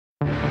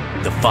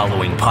The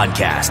following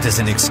podcast is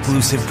an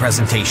exclusive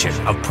presentation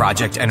of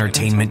Project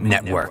Entertainment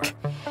Network.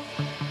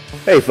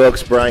 Hey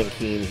folks, Brian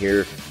Keene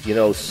here. You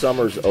know,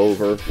 summer's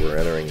over. We're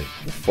entering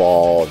the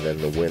fall and then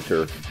the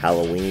winter.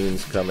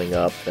 Halloween's coming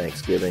up,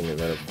 Thanksgiving, and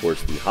then of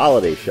course the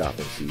holiday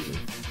shopping season.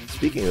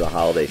 Speaking of the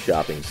holiday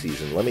shopping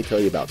season, let me tell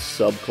you about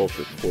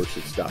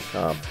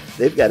subculturecorsets.com.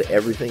 They've got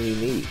everything you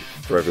need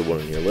for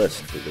everyone on your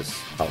list for this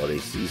holiday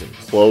season.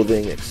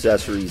 Clothing,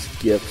 accessories,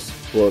 gifts,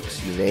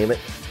 books, you name it,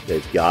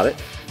 they've got it.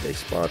 They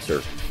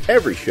sponsor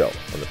every show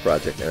on the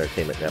Project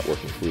Entertainment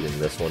Network, including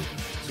this one.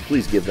 So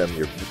please give them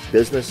your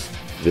business.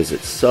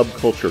 Visit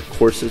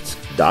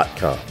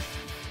subculturecorsets.com.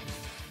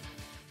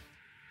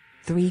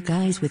 Three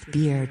Guys with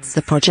Beards,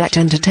 the Project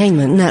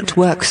Entertainment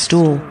Network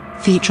store,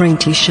 featuring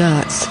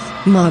t-shirts,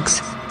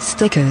 mugs,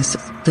 stickers,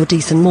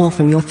 hoodies and more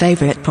from your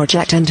favorite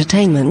Project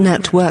Entertainment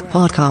Network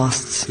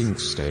podcasts.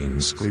 Ink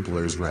Stains,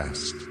 Scribbler's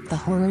Rest, The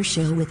Horror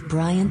Show with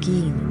Brian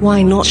Keene.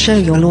 Why not show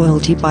your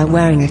loyalty by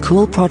wearing a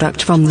cool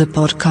product from the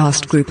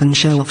podcast group and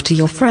show off to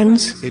your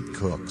friends? It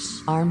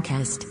Cooks,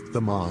 Armcast, The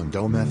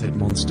Mondo Method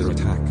Monster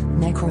Attack,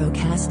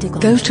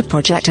 Necrocastical. Go to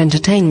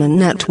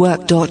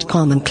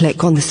projectentertainmentnetwork.com and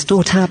click on the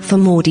store tab for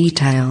more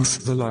details.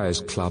 The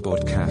Liars Club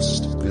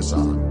Podcast,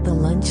 Pizan, The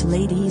Lunch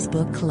Ladies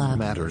Book Club.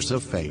 Matters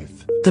of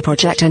Faith, The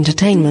Project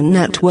Entertainment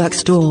Network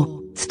store,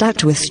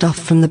 stacked with stuff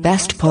from the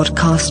best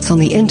podcasts on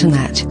the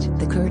internet.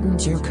 The Curtain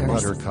Jerkers.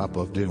 Buttercup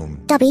of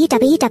Doom,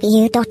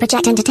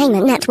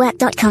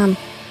 www.projectentertainmentnetwork.com.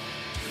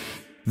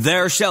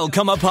 There shall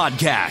come a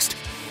podcast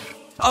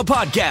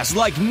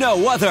like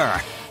no other.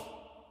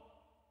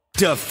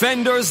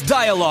 Defenders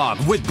Dialogue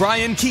with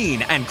Brian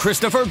Keene and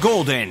Christopher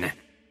Golden.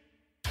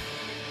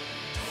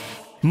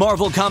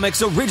 Marvel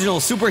Comics' original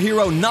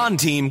superhero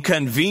non-team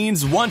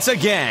convenes once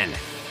again.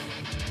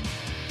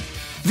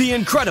 The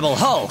Incredible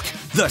Hulk,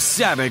 the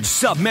Savage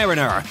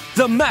Submariner,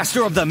 the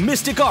Master of the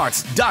Mystic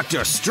Arts,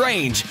 Doctor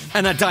Strange,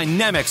 and a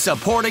dynamic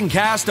supporting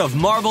cast of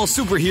Marvel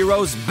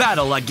superheroes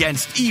battle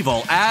against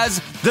evil as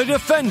the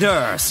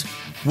Defenders.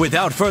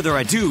 Without further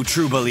ado,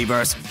 true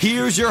believers,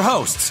 here's your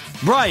hosts,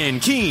 Brian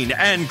Keene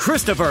and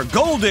Christopher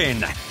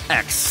Golden.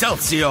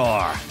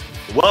 Excelsior!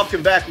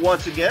 Welcome back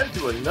once again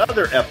to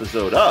another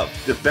episode of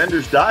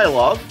Defenders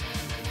Dialogue.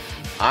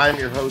 I'm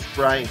your host,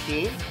 Brian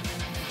Keene.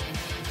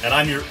 And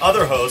I'm your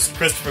other host,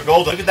 Christopher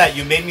Golden. Look at that,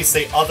 you made me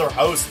say other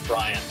host,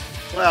 Brian.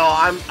 Well,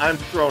 I'm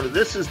thrown.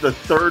 This is the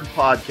third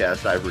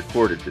podcast I've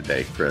recorded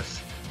today,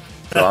 Chris.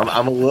 So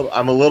I'm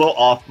a little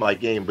off my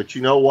game. But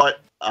you know what?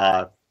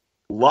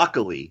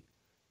 Luckily,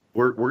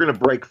 we're going to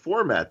break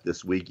format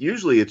this week.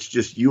 Usually, it's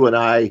just you and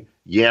I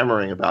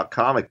yammering about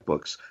comic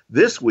books.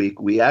 This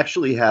week, we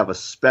actually have a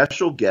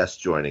special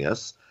guest joining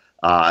us.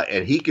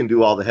 And he can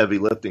do all the heavy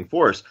lifting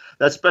for us.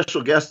 That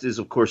special guest is,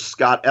 of course,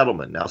 Scott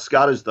Edelman. Now,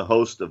 Scott is the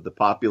host of the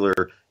popular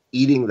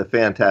Eating the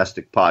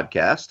Fantastic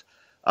podcast.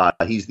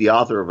 He's the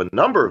author of a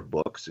number of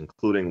books,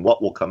 including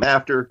What Will Come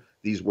After,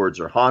 These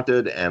Words Are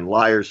Haunted, and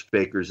Liars,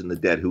 Fakers, and the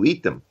Dead Who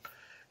Eat Them.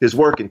 His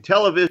work in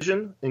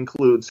television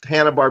includes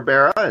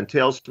Hanna-Barbera and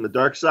Tales from the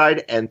Dark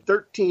Side and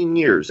 13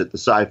 years at the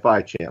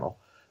Sci-Fi Channel.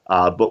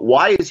 But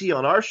why is he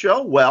on our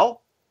show? Well,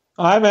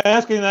 I'm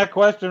asking that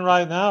question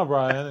right now,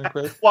 Brian and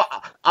Chris. Well,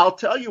 I'll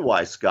tell you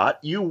why, Scott.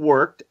 You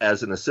worked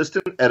as an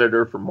assistant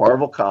editor for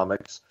Marvel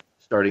Comics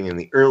starting in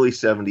the early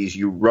 70s.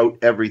 You wrote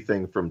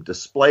everything from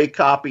display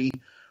copy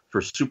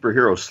for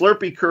superhero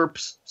Slurpee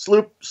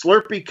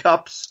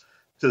cups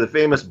to the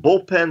famous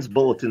Bullpen's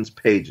Bulletins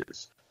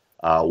pages.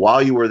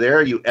 While you were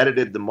there, you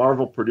edited the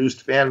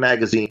Marvel-produced fan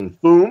magazine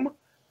Foom.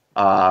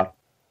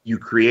 You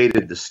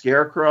created the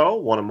Scarecrow,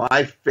 one of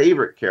my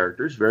favorite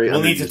characters.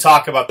 We'll need to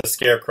talk about the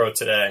Scarecrow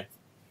today.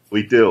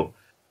 We do.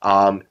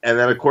 And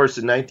then, of course,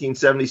 in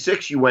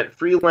 1976, you went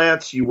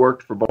freelance. You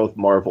worked for both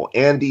Marvel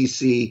and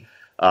DC.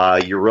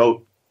 You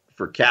wrote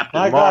for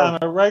Captain Marvel. I'm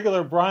a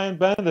regular Brian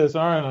Bendis,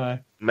 aren't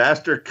I?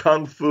 Master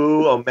Kung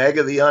Fu,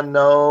 Omega the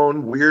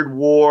Unknown, Weird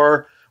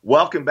War.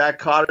 Welcome back,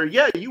 Cotter.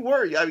 Yeah, you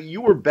were. You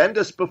were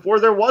Bendis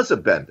before there was a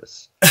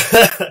Bendis.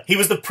 He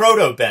was the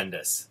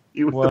proto-Bendis.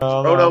 You were the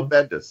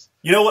proto-Bendis.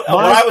 You know what?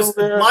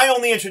 My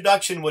only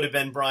introduction would have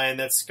been, Brian,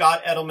 that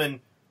Scott Edelman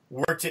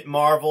worked at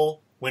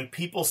Marvel when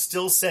people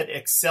still said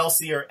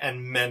Excelsior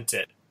and meant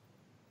it.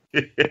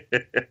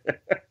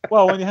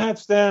 Well, when you had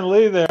Stan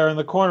Lee there in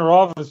the corner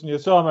office and you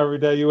saw him every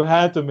day, you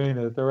had to mean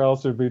it, or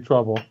else there'd be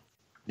trouble.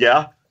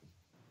 Yeah.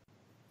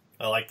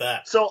 I like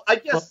that. So I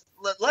guess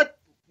let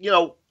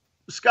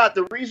Scott,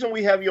 the reason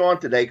we have you on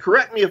today,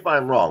 correct me if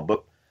I'm wrong,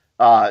 but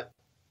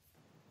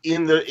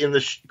in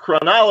the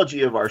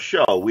chronology of our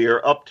show, we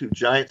are up to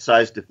Giant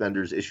Size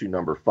Defenders issue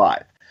number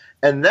 5.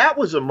 And that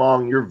was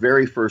among your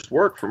very first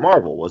work for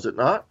Marvel, was it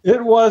not?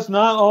 It was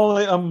not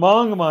only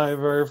among my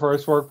very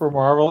first work for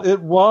Marvel, it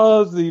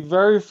was the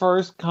very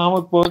first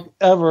comic book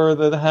ever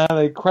that had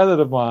a credit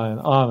of mine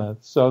on it.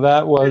 So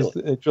that was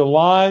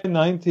July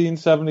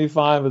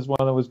 1975 is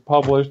when it was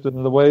published,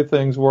 and the way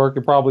things work,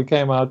 it probably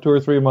came out 2 or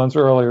 3 months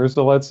earlier.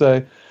 So let's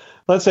say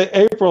let's say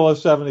April of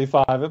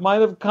 75. It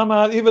might have come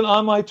out even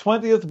on my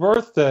 20th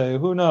birthday.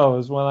 Who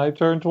knows, when I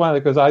turned 20,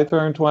 because I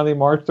turned 20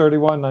 March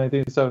 31,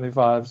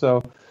 1975.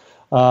 So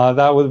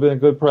that would have been a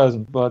good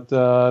present. But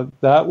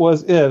that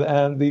was it.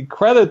 And the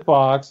credit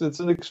box, it's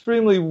an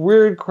extremely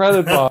weird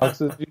credit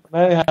box, as you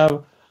may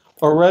have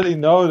already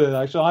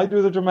noted. Shall I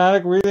do the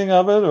dramatic reading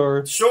of it?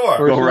 Or Sure.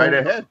 Go right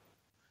ahead.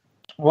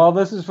 Well,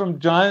 this is from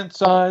Giant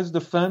Size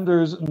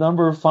Defenders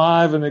number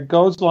 5, and it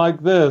goes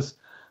like this.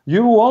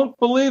 You won't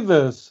believe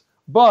this,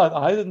 but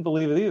I didn't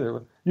believe it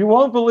either. You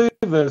won't believe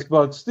this,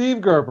 but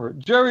Steve Gerber,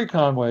 Jerry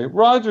Conway,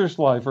 Roger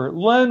Schleifer,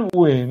 Len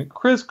Wein,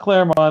 Chris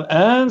Claremont,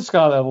 and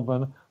Scott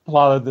Edelman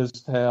plotted this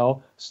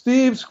tale.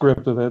 Steve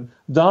scripted it.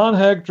 Don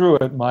Heck drew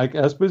it. Mike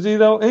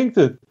Esposito inked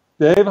it.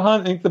 Dave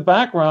Hunt inked the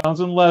backgrounds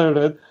and lettered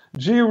it.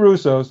 G.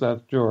 Russo's,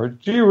 that's George,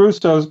 G.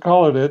 Russo's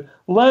colored it.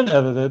 Len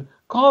edited.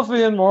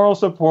 Coffee and moral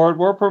support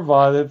were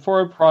provided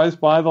for a price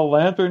by the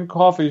Lantern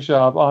Coffee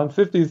Shop on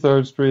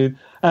 53rd Street,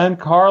 and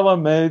Carla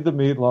made the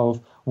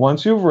meatloaf.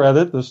 Once you've read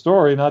it, the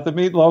story, not the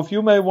meatloaf,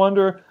 you may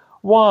wonder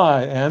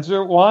why.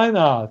 Answer, why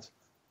not?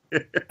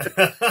 And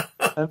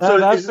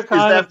Is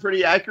that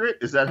pretty accurate?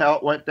 Is that how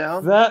it went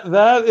down?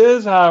 That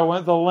is how it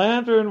went. The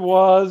Lantern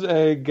was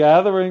a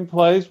gathering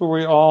place where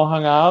we all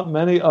hung out.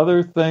 Many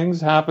other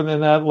things happened in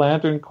that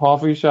Lantern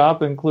Coffee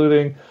Shop,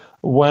 including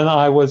when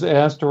I was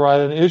asked to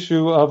write an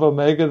issue of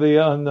Omega the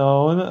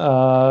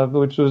Unknown,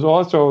 which was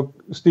also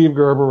Steve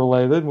Gerber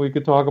related. We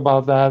could talk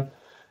about that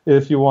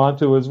if you want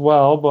to as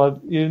well,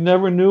 but you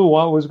never knew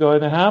what was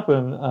going to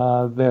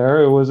happen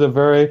there. It was a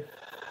very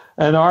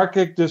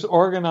anarchic,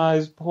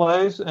 disorganized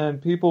place, and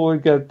people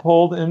would get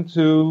pulled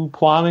into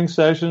plotting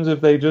sessions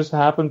if they just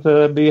happened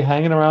to be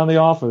hanging around the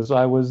office.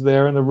 I was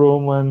there in the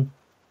room when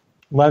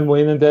Len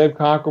Wein and Dave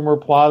Cockrum were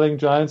plotting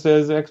Giant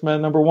Says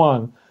X-Men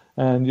 #1.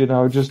 And,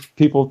 just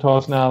people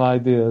tossing out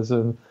ideas.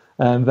 And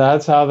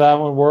that's how that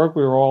one worked.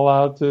 We were all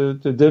out to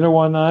dinner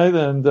one night,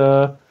 and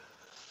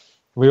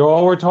we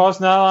all were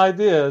tossing out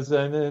ideas.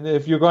 And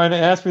if you're going to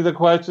ask me the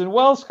question,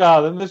 well,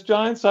 Scott, in this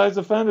Giant Size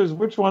Offenders,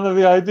 which one of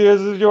the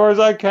ideas is yours?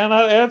 I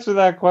cannot answer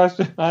that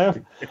question. I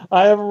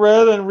have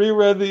read and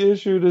reread the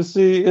issue to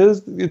see,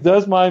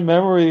 does my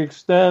memory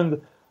extend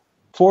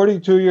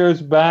 42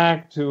 years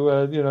back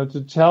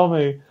to tell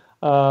me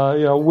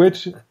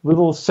which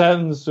little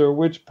sentence or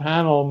which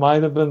panel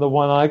might have been the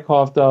one I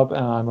coughed up,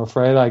 and I'm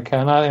afraid I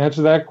cannot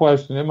answer that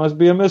question. It must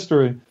be a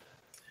mystery.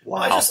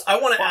 Wow. I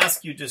want to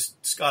ask you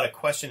just, Scott, a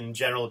question in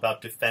general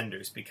about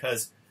Defenders,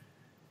 because,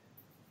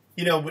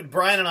 when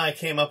Brian and I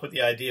came up with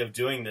the idea of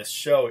doing this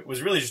show, it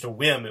was really just a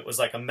whim. It was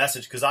like a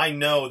message, because I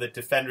know that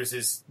Defenders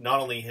is not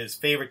only his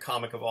favorite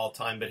comic of all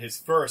time, but his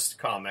first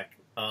comic.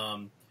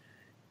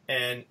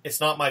 And it's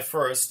not my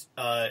first,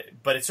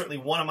 but it's certainly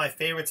one of my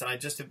favorites, and I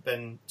just have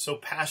been so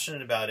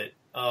passionate about it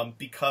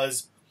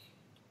because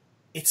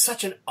it's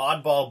such an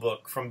oddball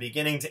book from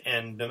beginning to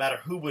end, no matter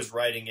who was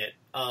writing it.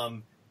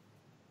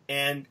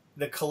 And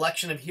the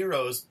collection of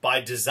heroes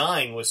by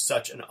design was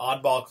such an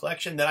oddball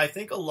collection that I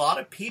think a lot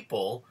of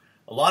people,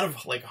 a lot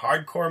of like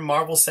hardcore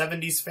Marvel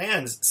 70s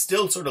fans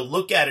still sort of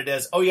look at it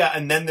as, oh yeah,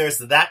 and then there's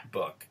that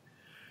book.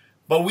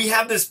 But we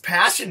have this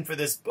passion for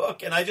this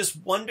book, and I just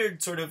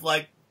wondered sort of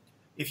like,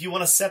 if you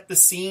want to set the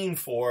scene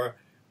for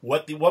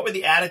what were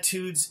the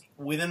attitudes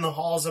within the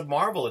halls of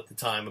Marvel at the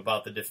time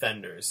about the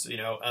Defenders?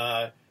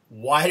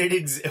 Why did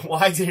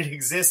it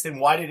exist, and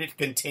why did it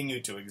continue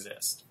to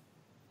exist?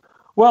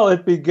 Well,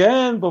 it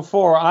began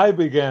before I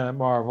began at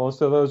Marvel.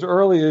 So those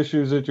early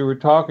issues that you were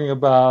talking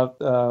about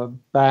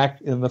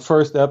back in the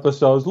first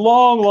episodes,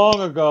 long,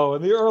 long ago,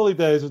 in the early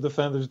days of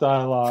Defenders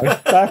Dialogue,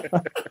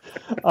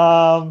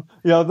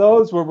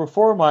 those were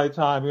before my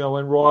time,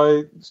 when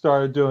Roy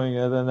started doing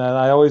it. And then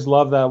I always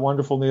loved that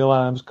wonderful Neil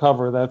Adams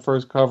cover, that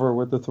first cover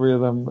with the three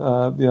of them,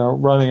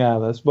 running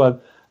at us.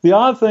 But the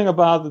odd thing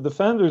about the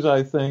Defenders,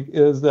 I think,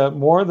 is that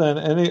more than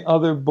any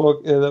other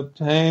book, it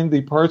obtained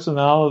the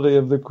personality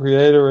of the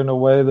creator in a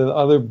way that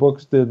other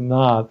books did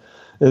not.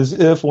 As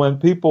if when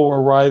people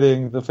were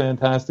writing the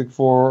Fantastic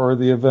Four or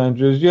the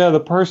Avengers, the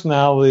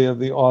personality of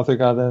the author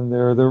got in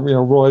there.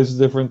 Roy's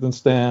different than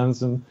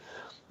Stan's and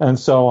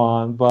so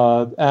on.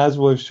 But as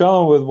was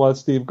shown with what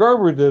Steve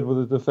Gerber did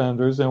with the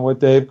Defenders and what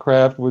Dave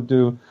Kraft would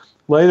do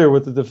later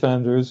with the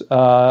Defenders,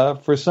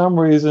 for some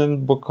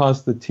reason,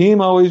 because the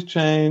team always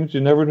changed, you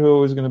never knew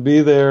who was going to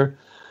be there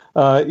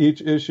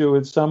each issue,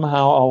 it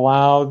somehow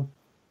allowed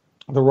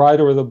the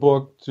writer of the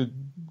book to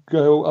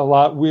go a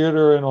lot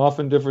weirder and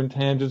often different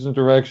tangents and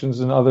directions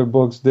than other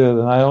books did.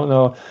 And I don't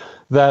know,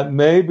 that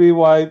may be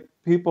why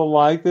people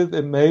liked it.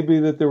 It may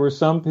be that there were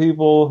some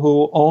people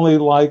who only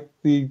liked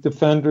the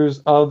Defenders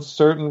of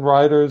certain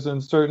writers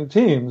and certain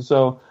teams.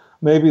 So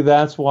maybe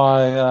that's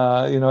why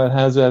it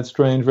has that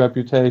strange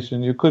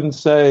reputation. You couldn't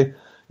say,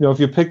 if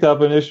you picked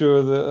up an issue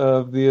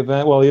of the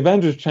event. Well, the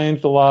Avengers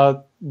changed a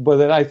lot,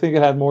 but I think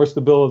it had more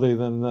stability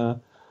than the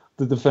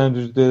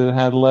Defenders did. It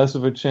had less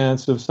of a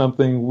chance of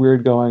something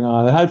weird going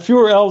on. It had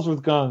fewer elves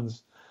with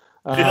guns.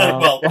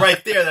 Well,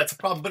 right there, that's a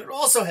problem. But it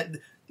also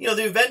had,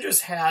 the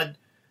Avengers had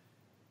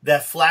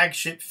that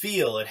flagship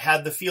feel. It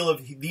had the feel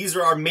of these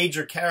are our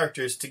major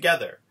characters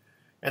together.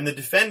 And the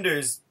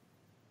Defenders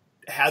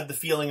had the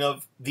feeling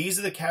of these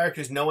are the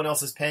characters no one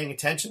else is paying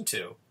attention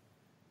to.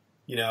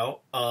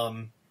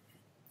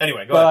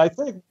 Anyway, go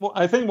ahead.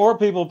 I think more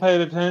people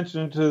paid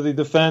attention to the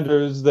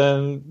Defenders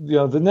than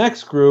the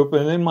next group.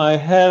 And in my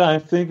head,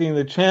 I'm thinking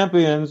the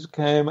Champions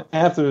came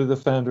after the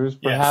Defenders.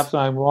 Perhaps yes.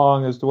 I'm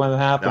wrong as to when it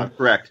happened. No,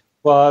 correct.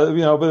 But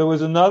but it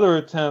was another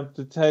attempt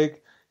to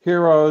take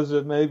heroes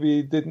that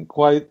maybe didn't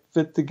quite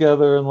fit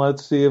together, and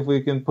let's see if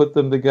we can put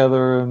them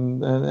together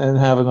and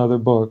have another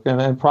book.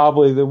 And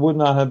probably there would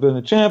not have been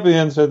a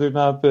Champions had there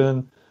not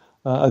been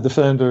a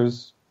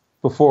Defenders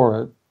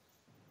before it.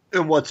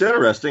 And what's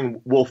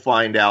interesting, we'll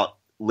find out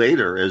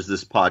later as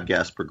this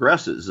podcast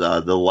progresses,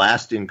 the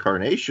last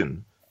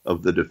incarnation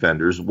of the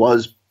Defenders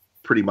was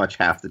pretty much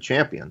half the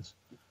Champions,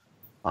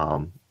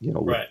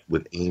 right.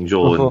 with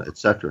Angel and et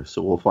cetera.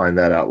 So we'll find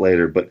that out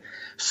later. But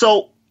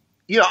so,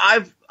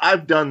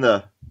 I've done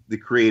the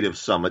creative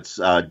summits,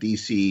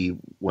 DC,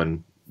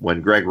 when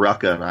Greg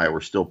Rucka and I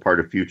were still part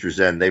of Future's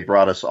End, they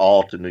brought us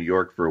all to New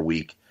York for a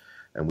week,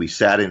 and we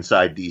sat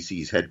inside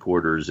DC's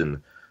headquarters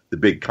in the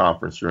big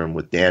conference room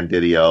with Dan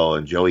Didio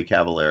and Joey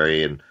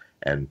Cavallari,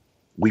 and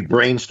we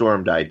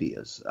brainstormed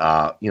ideas.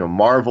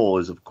 Marvel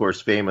is, of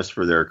course, famous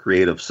for their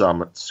creator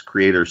summits,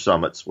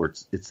 where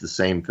it's the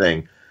same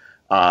thing.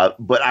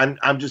 But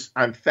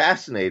I'm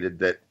fascinated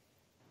that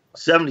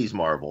 70s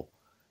Marvel,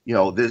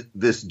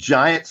 this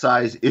giant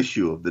size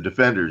issue of the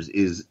Defenders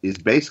is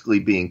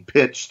basically being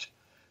pitched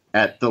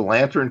at the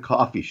Lantern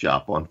Coffee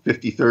Shop on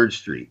 53rd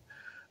Street.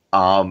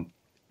 I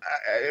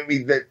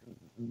mean,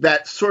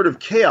 that sort of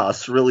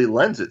chaos really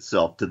lends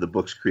itself to the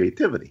book's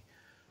creativity.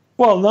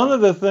 Well, none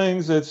of the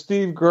things that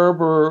Steve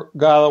Gerber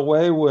got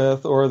away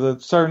with, or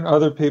that certain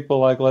other people,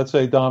 like, let's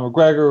say, Don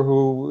McGregor,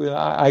 who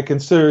I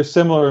consider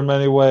similar in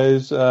many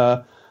ways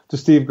to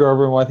Steve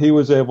Gerber and what he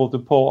was able to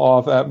pull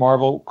off at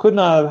Marvel, could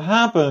not have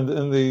happened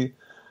in the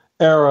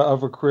era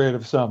of a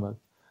creative summit.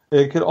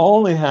 It could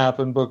only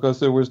happen because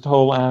there was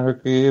total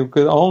anarchy. It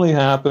could only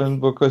happen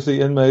because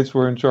the inmates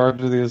were in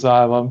charge of the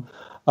asylum.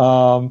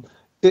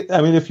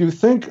 If you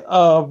think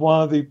of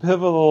one of the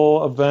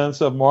pivotal events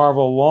of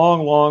Marvel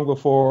long, long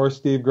before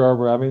Steve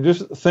Gerber,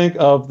 just think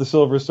of the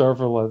Silver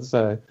Surfer, let's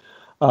say,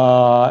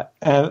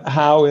 and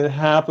how it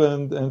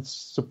happened and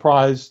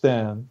surprised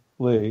Stan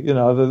Lee.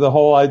 The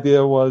whole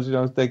idea was,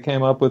 they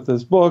came up with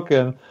this book,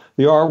 and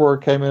the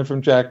artwork came in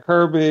from Jack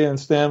Kirby, and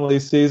Stan Lee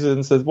sees it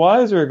and says,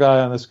 "Why is there a guy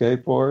on a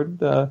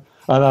skateboard,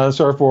 on a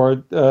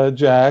surfboard,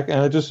 Jack?"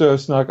 And it just sort of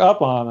snuck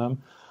up on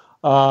him.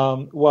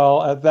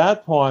 Well, at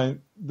that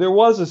point, there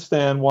was a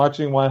Stan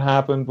watching what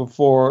happened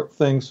before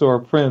things saw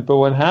print. But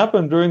what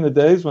happened during the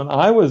days when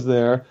I was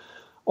there,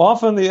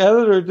 often the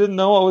editor didn't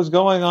know what was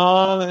going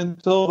on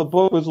until the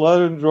book was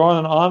lettered and drawn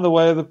and on the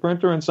way to the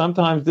printer, and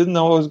sometimes didn't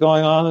know what was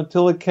going on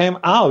until it came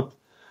out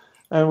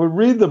and would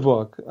read the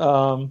book.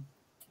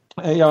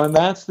 And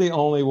that's the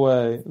only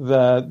way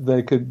that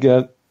they could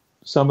get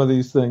some of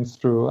these things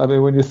through. I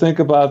mean, when you think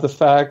about the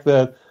fact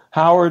that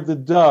Howard the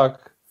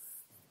Duck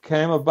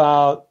came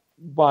about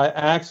by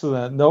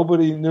accident.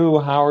 Nobody knew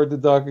Howard the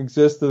Duck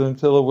existed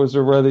until it was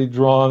already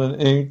drawn and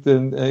inked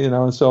and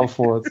and so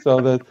forth. So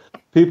that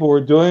people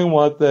were doing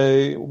what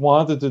they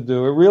wanted to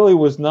do. It really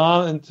was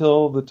not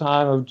until the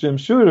time of Jim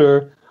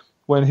Shooter,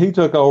 when he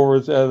took over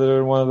as editor,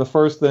 and one of the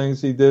first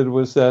things he did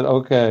was said,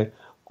 "Okay,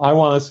 I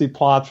want to see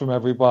plots from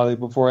everybody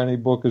before any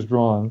book is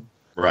drawn.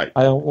 Right.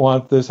 I don't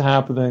want this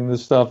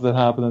stuff that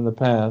happened in the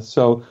past."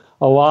 So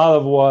a lot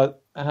of what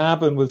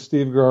happened with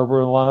Steve Gerber,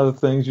 and a lot of the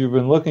things you've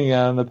been looking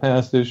at in the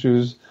past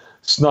issues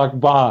snuck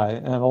by,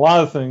 and a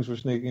lot of things were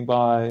sneaking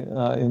by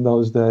in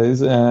those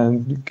days,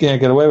 and you can't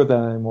get away with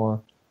that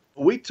anymore.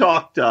 We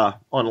talked on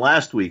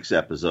last week's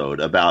episode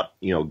about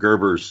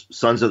Gerber's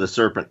Sons of the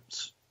Serpent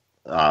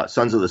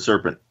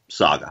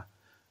saga,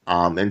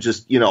 and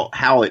just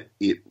how it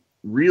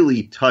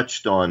really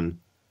touched on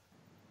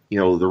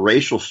the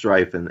racial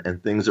strife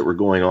and things that were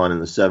going on in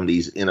the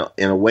 70s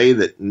in a way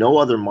that no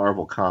other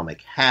Marvel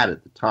comic had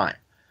at the time.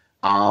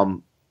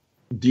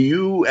 Do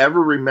you ever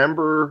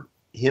remember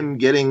him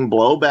getting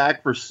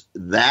blowback for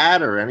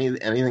that, or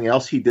anything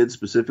else he did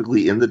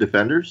specifically in the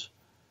Defenders?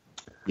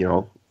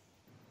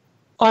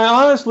 I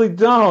honestly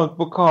don't,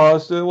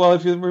 because,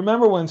 if you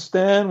remember when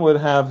Stan would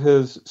have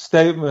his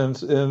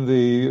statements in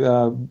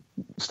the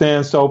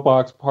Stan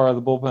Soapbox part of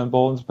the Bullpen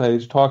Bulletins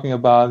page talking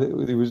about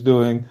what he was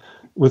doing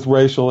with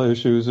racial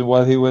issues and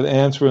what he would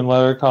answer in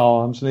letter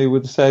columns, and he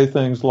would say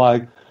things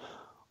like,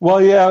 "Well,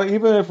 yeah,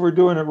 even if we're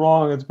doing it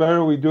wrong, it's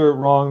better we do it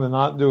wrong than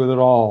not do it at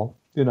all."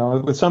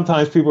 But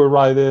sometimes people would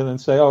write in and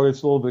say, "Oh,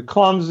 it's a little bit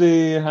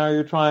clumsy how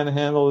you're trying to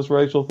handle this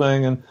racial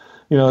thing," and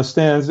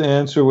Stan's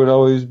answer would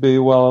always be,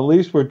 "Well, at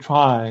least we're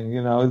trying.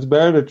 It's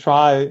better to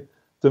try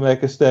to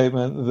make a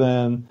statement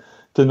than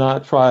to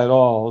not try at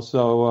all."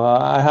 So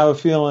I have a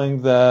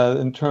feeling that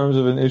in terms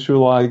of an issue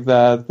like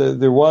that,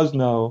 there was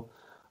no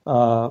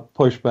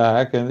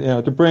pushback.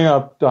 And to bring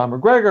up Don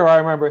McGregor, I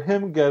remember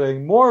him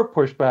getting more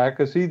pushback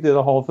because he did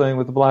a whole thing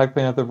with the Black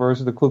Panther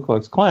versus the Ku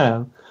Klux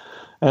Klan,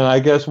 And I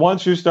guess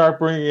once you start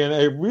bringing in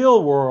a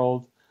real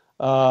world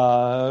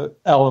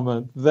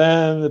element,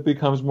 then it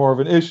becomes more of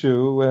an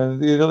issue.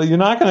 And you're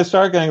not going to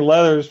start getting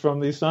letters from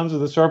these Sons of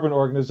the Serpent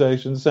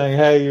organizations saying,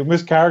 "Hey, you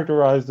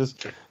mischaracterized this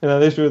in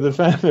an issue of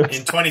Defenders."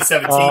 In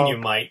 2017, you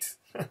might.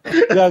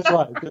 That's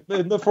right.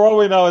 For all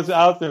we know, it's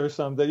out there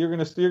someday. You're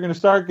gonna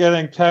start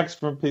getting texts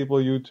from people,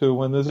 you two,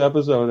 when this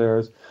episode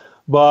airs.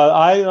 But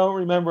I don't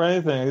remember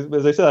anything.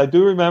 As I said, I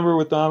do remember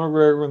with Don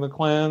McGregor and the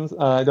Clans.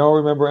 I don't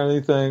remember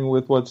anything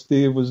with what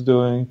Steve was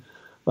doing,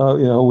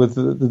 with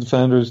the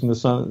Defenders and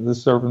the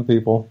Serpent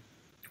people.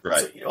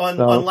 Right. So,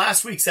 on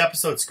last week's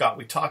episode, Scott,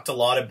 we talked a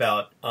lot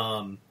about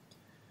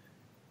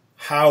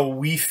how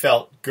we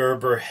felt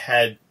Gerber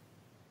had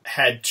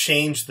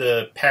changed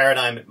the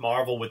paradigm at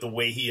Marvel with the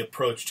way he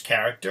approached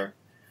character.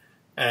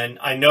 And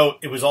I know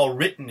it was all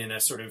written in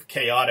a sort of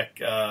chaotic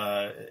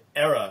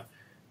era,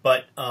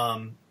 but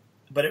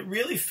it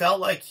really felt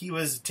like he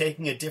was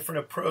taking a different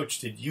approach.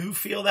 Did you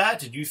feel that?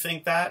 Did you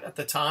think that at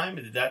the time?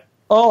 Did that?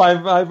 Oh,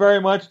 I very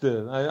much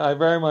did. I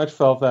very much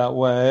felt that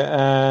way.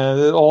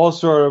 And it all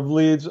sort of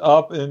leads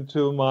up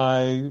into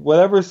my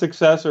whatever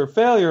success or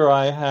failure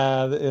I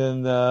had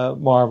in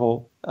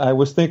Marvel. I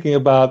was thinking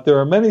about there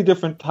are many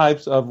different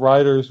types of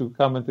writers who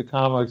come into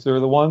comics. There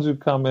are the ones who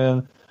come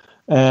in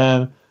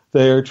and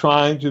they are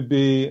trying to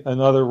be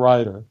another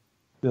writer.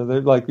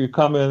 They're like, you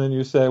come in and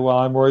you say, well,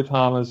 I'm Roy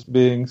Thomas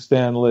being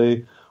Stan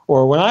Lee.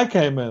 Or when I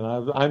came in,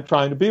 I'm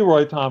trying to be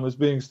Roy Thomas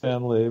being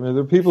Stan Lee. I mean,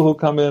 there are people who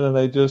come in and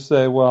they just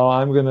say, well,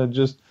 I'm going to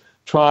just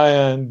try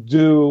and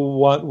do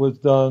what was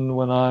done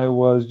when I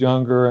was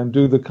younger and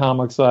do the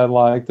comics I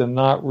liked and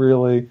not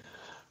really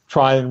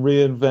try and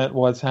reinvent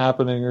what's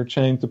happening or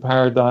change the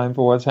paradigm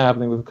for what's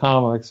happening with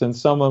comics. And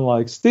someone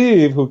like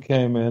Steve who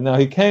came in, now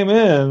he came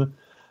in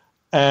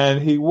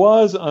and he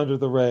was under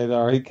the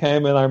radar. He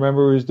came in, I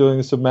remember he was doing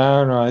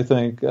Submariner, I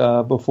think,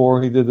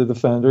 before he did the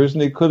Defenders,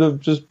 and he could have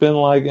just been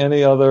like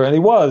any other, and he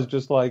was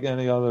just like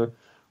any other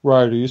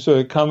writer. You sort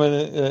of come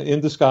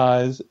in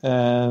disguise,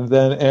 and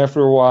then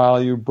after a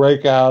while you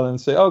break out and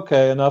say,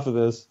 okay, enough of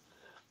this.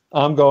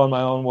 I'm going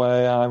my own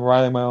way. I'm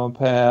writing my own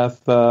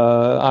path.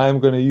 I'm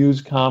going to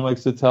use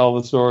comics to tell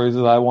the stories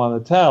that I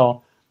want to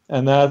tell.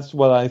 And that's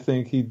what I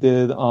think he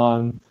did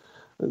on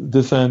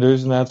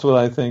Defenders, and that's what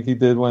I think he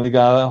did when he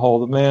got a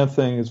hold of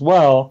Man-Thing as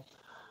well.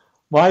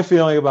 My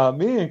feeling about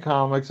me in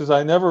comics is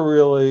I never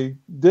really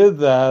did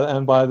that,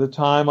 and by the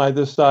time I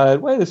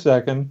decided, wait a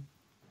second,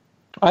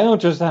 I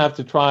don't just have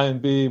to try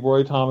and be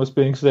Roy Thomas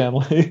being Stan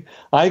Lee.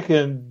 I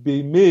can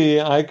be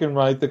me. I can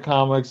write the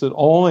comics that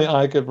only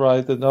I could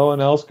write, that no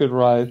one else could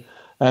write.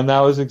 And that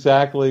was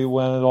exactly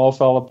when it all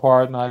fell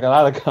apart and I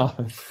got out of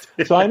comics.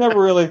 So I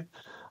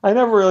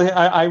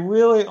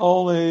really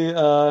only,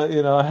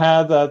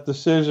 had that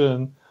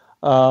decision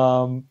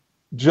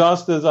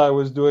just as I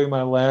was doing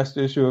my last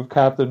issue of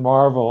Captain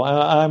Marvel. And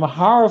I'm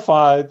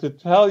horrified to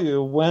tell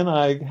you when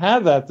I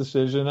had that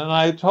decision, and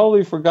I had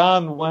totally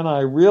forgotten when I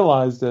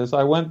realized this.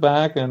 I went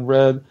back and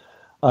read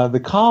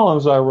the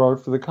columns I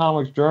wrote for the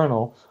Comics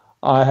Journal.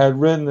 I had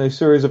written a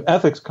series of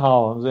ethics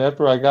columns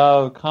after I got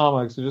out of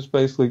comics. I just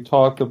basically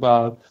talked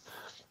about,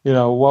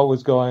 what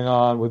was going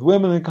on with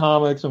women in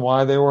comics and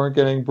why they weren't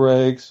getting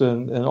breaks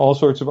and all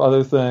sorts of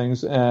other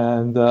things,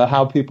 and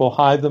how people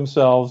hide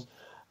themselves.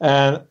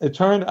 And it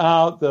turned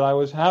out that I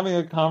was having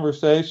a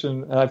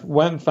conversation, and I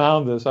went and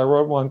found this. I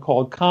wrote one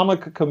called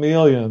Comic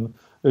Chameleon,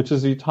 which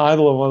is the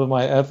title of one of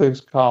my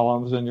ethics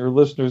columns, and your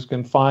listeners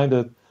can find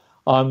it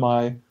on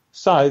my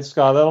site,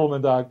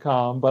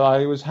 scottedelman.com. But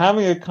I was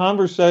having a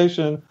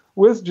conversation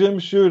with Jim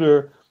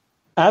Shooter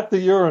at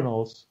the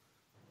urinals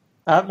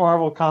at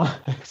Marvel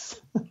Comics.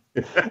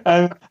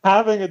 And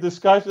having a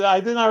discussion. I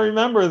did not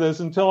remember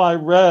this until I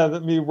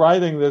read me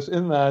writing this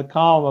in that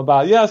column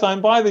about, yes, I'm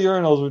by the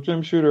urinals with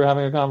Jim Shooter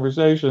having a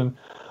conversation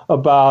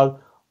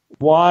about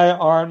why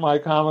aren't my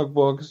comic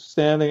books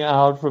standing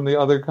out from the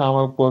other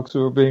comic books that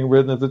were being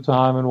written at the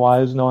time, and why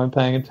is no one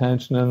paying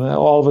attention? And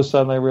all of a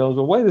sudden I realized,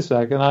 well, wait a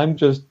second, I'm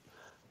just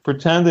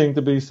pretending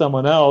to be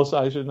someone else.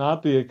 I should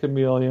not be a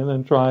chameleon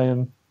and try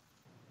and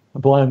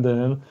blend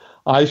in.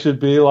 I should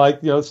be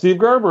like, Steve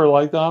Gerber,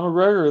 like Don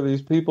McGregor,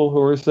 these people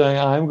who are saying,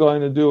 I'm going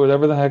to do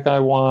whatever the heck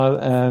I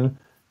want and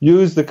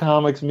use the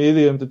comics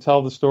medium to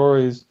tell the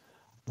stories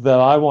that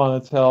I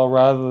want to tell,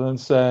 rather than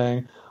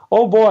saying,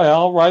 oh boy,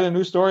 I'll write a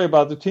new story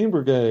about the Teen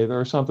Brigade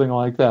or something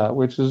like that,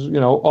 which is,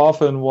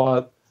 often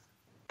what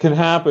can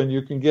happen.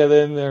 You can get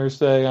in there and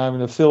say, I'm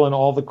going to fill in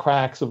all the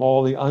cracks of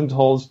all the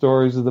untold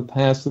stories of the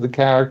past of the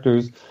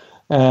characters.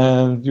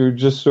 And you're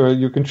just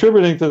you're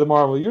contributing to the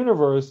Marvel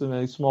Universe in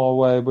a small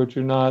way, but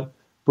you're not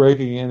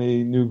breaking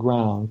any new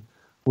ground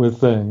with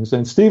things.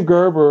 And Steve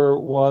Gerber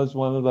was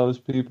one of those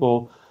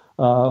people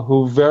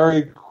who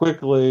very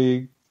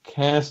quickly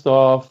cast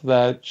off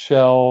that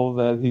shell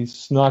that he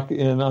snuck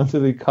in under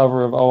the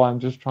cover of,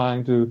 I'm just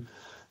trying to,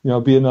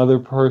 be another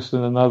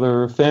person,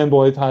 another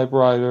fanboy type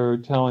writer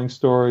telling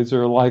stories that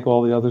are like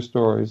all the other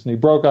stories. And he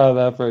broke out of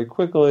that very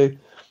quickly.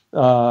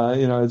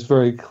 It's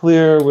very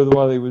clear with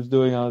what he was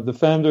doing on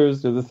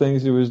Defenders, to the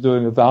things he was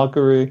doing with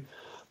Valkyrie.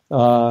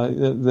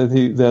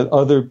 that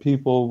other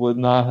people would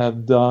not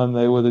have done.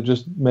 They would have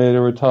just made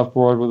her a tough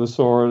broad with a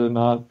sword and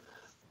not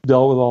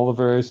dealt with all the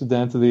various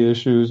identity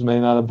issues, may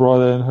not have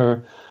brought in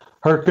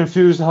her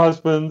confused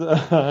husband,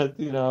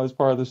 as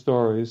part of the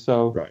story.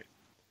 So, Right.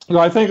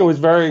 I think it was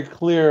very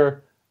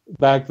clear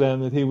back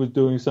then that he was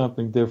doing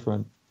something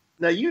different.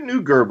 Now, you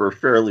knew Gerber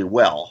fairly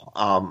well.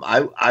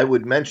 I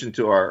would mention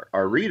to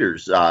our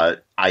readers, I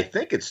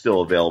think it's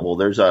still available.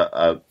 There's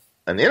an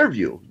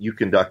interview you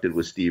conducted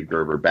with Steve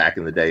Gerber back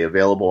in the day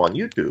available on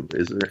YouTube.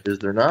 Is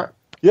there not?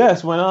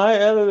 Yes, when I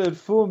edited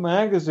Fu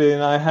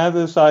Magazine, I had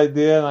this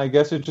idea, and I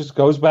guess it just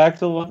goes back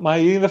to my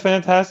Eating the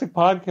Fantastic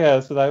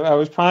podcast, that I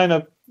was trying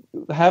to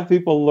have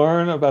people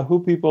learn about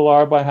who people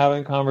are by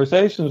having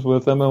conversations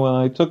with them. And when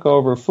I took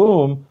over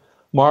FUM,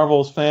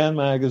 Marvel's fan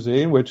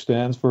magazine, which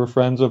stands for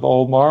Friends of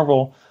Old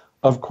Marvel,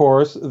 of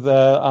course,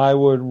 that I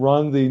would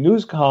run the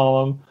news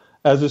column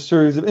as a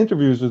series of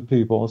interviews with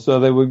people. So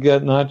they would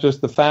get not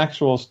just the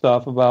factual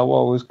stuff about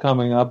what was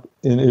coming up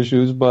in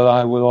issues, but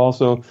I would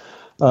also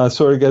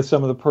sort of get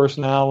some of the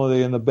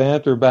personality and the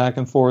banter back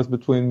and forth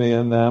between me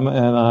and them.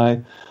 And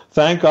I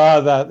thank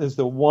God that is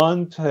the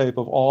one tape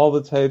of all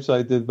the tapes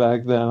I did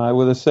back then. I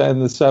would have said in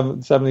the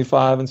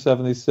 75 and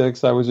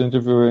 76, I was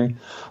interviewing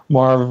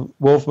Marv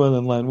Wolfman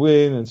and Len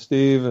Wein and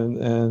Steve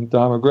and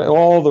Don McGrath,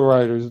 all the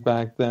writers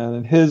back then.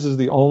 And his is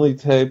the only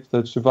tape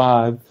that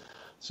survived.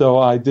 So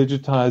I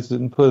digitized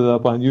it and put it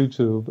up on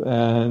YouTube.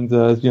 And,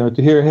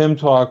 to hear him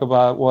talk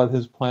about what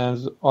his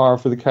plans are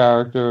for the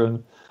character.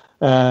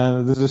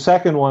 And there's a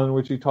second one in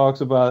which he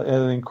talks about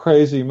editing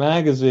Crazy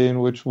Magazine,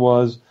 which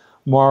was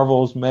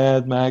Marvel's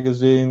Mad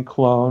Magazine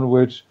clone,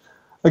 which,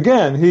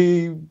 again,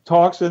 he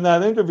talks in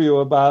that interview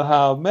about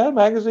how Mad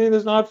Magazine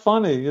is not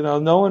funny.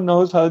 No one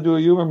knows how to do a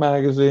humor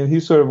magazine. He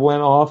sort of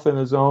went off in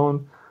his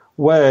own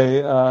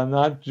way,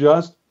 not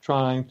just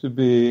trying to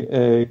be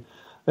a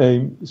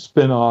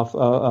spin-off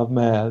of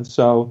Mad.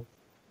 So,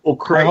 well,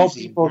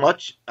 Crazy,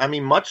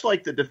 much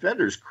like the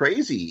Defenders,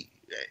 Crazy,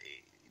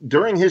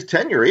 during his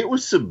tenure, it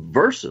was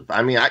subversive.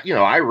 I mean,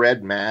 I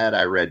read Mad,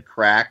 I read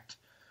Cracked,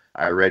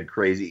 I read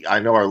Crazy.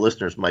 I know our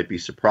listeners might be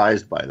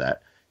surprised by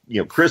that.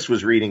 Chris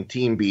was reading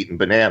Teen Beat and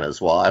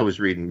Bananas while I was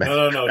reading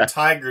Mad. No.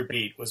 Tiger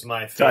Beat was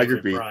my favorite,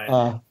 Tiger Beat.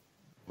 Brian.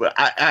 But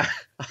I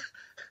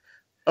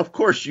of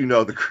course you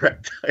know the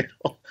correct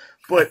title.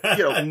 But,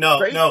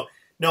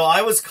 No,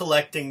 I was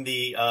collecting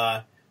the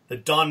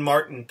Don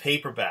Martin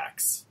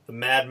paperbacks, the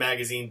Mad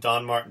Magazine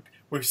Don Martin.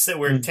 We're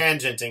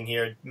tangenting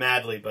here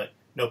madly, but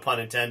no pun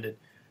intended.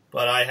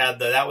 But I had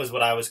that was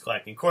what I was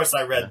collecting. Of course,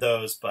 I read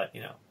those, but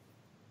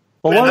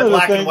Well, and the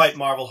black and white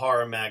Marvel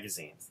horror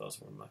magazines. Those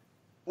were my.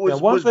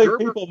 One thing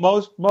people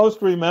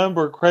most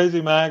remember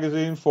Crazy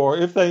Magazine for,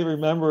 if they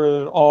remember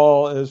it at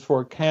all, is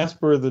for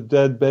Casper the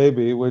Dead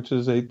Baby, which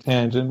is a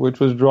tangent, which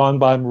was drawn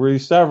by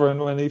Maurice Severin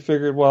when he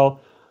figured, well,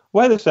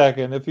 wait a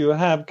second, if you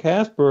have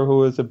Casper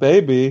who is a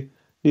baby,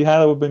 he had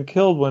to have been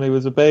killed when he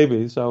was a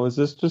baby. So it's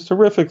this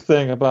horrific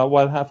thing about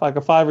like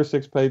a 5 or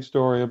 6 page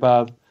story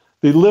about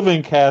the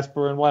living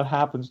Casper and what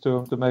happens to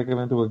him to make him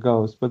into a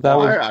ghost. But that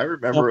I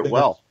remember it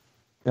well.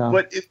 Yeah.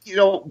 But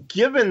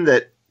given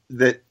that,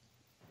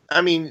 I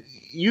mean,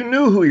 you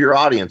knew who your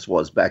audience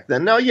was back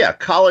then. Now, yeah,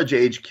 college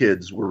age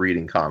kids were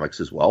reading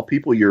comics as well.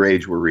 People your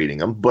age were reading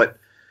them, but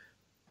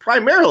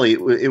primarily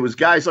it was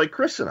guys like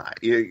Chris and I,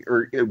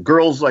 or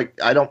girls like,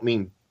 I don't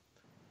mean,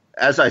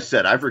 as I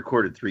said, I've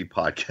recorded 3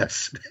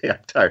 podcasts today. I'm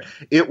tired.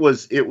 It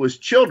was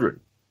children,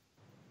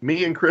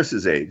 me and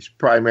Chris's age,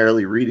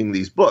 primarily reading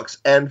these books.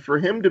 And for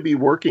him to be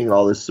working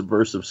all this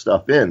subversive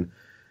stuff in,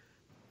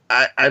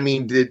 I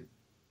mean, did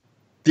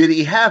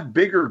he have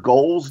bigger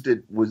goals?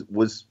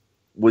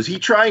 Was he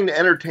trying to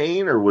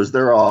entertain, or was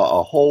there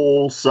a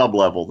whole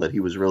sub-level that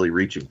he was really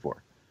reaching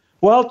for?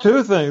 Well,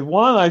 2 things.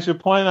 One, I should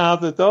point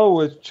out that, though,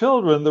 with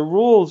children, the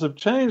rules have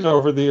changed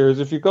over the years.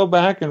 If you go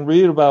back and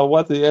read about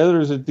what the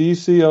editors at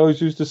DC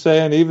always used to say,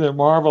 and even at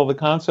Marvel, the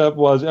concept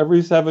was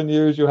every 7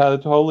 years you had a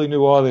totally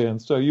new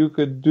audience. So you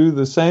could do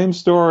the same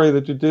story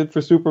that you did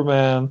for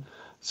Superman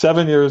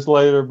 7 years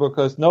later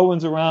because no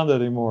one's around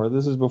anymore.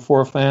 This is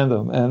before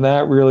fandom. And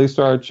that really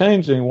started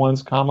changing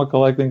once comic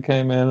collecting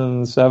came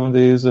in the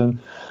 70s. And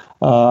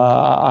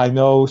I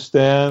know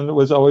Stan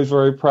was always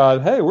very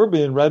proud, hey, we're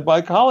being read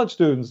by college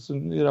students.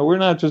 And, we're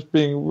not just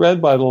being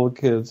read by little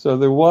kids. So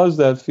there was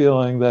that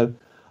feeling that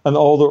an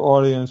older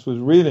audience was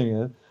reading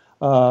it.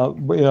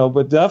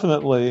 But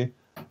definitely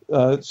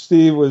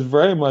Steve was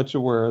very much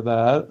aware of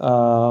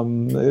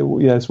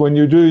that. Yes, when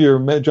you do your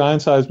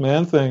Giant-Sized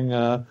Man Thing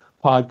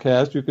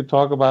podcast, you could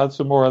talk about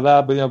some more of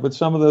that. But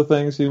some of the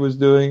things he was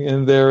doing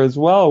in there as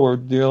well were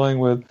dealing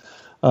with,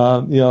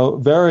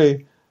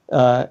 very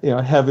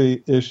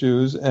heavy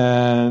issues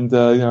and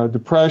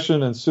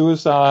depression and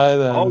suicide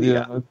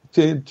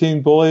and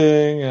teen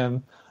bullying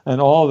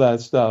and all of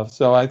that stuff.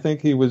 So I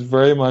think he was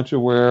very much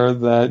aware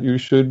that you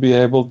should be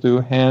able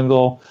to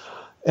handle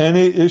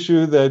any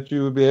issue that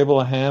you would be able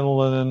to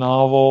handle in a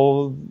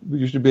novel,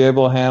 you should be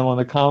able to handle in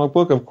a comic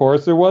book. Of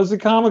course, there was the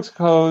Comics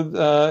Code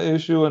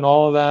issue and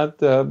all of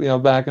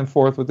that, back and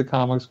forth with the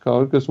Comics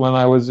Code, because when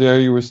I was there,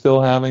 you were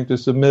still having to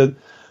submit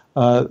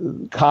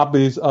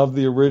copies of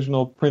the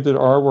original printed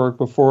artwork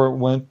before it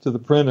went to the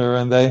printer,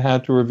 and they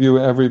had to review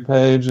every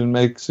page and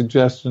make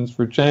suggestions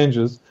for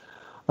changes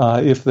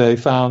if they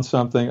found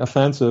something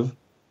offensive.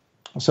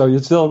 So you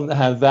still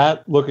had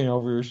that looking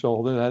over your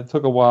shoulder. That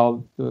took a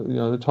while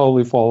to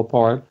totally fall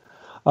apart.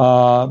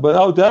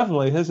 But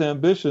definitely his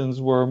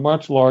ambitions were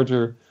much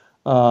larger.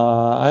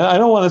 I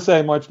don't want to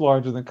say much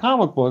larger than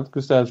comic books,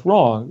 because that's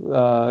wrong.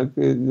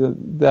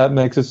 That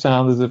makes it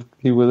sound as if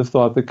he would have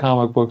thought that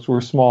comic books were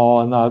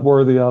small and not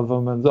worthy of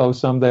them, and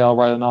someday I'll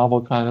write a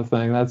novel kind of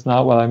thing. That's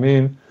not what I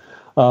mean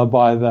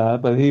by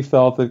that. But he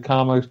felt that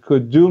comics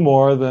could do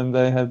more than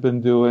they had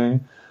been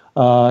doing.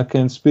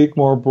 Can speak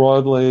more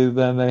broadly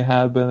than they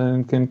had been,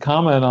 and can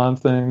comment on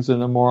things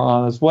in a more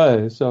honest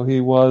way. So he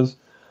was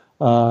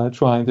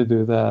trying to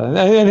do that.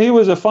 And he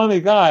was a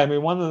funny guy. I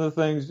mean, one of the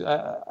things,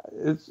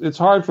 it's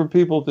hard for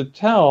people to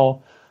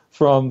tell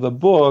from the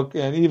book,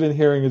 and even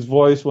hearing his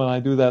voice when I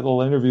do that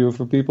little interview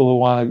for people who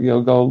want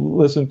to go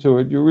listen to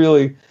it, you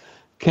really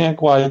can't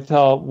quite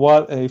tell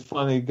what a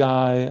funny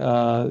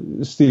guy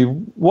Steve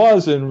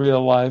was in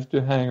real life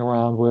to hang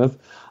around with.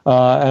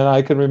 And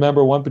I can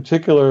remember one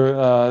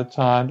particular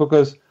time,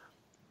 because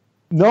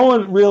no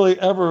one really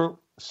ever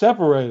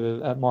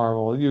separated at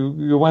Marvel.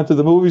 You went to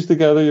the movies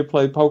together, you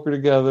played poker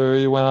together,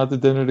 you went out to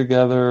dinner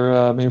together.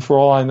 I mean, for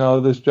all I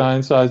know, this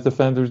giant-sized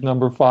Defenders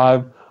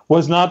 #5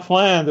 was not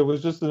planned. It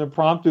was just an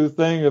impromptu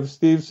thing of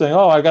Steve saying,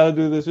 "Oh, I got to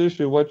do this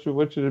issue. What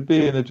should it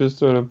be?" And it just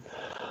sort of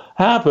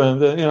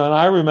happened. And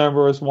I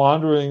remember us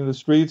wandering the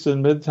streets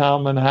in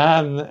Midtown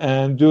Manhattan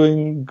and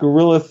doing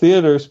guerrilla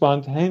theater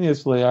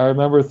spontaneously. I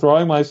remember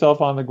throwing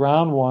myself on the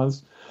ground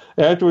once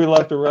after we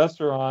left the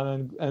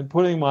restaurant and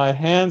putting my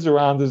hands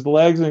around his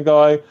legs and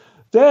going,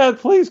 "Dad,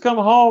 please come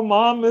home.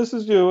 Mom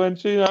misses you." And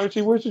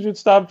she wishes you'd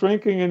stop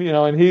drinking.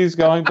 And he's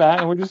going back,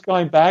 and we're just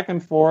going back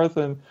and forth.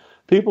 And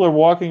people are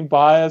walking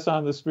by us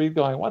on the street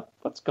going,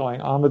 what's going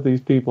on with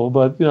these people?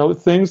 But,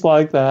 things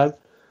like that.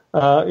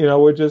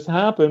 Would just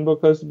happen,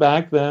 because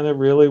back then it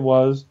really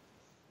was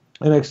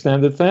an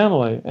extended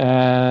family.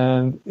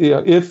 And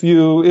if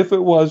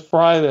it was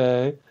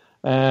Friday,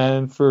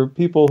 and for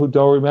people who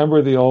don't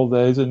remember the old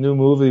days, a new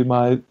movie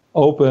might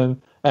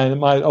open, and it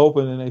might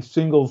open in a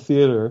single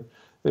theater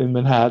in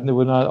Manhattan. It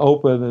would not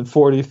open in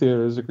 40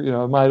 theaters. It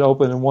might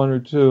open in one or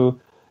two.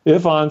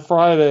 If on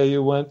Friday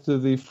you went to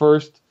the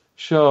first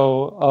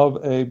show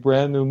of a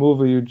brand new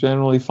movie, you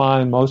generally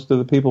find most of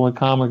the people in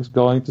comics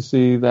going to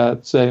see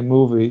that same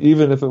movie,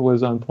 even if it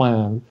was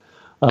unplanned.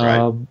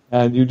 Right.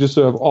 And you just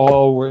sort of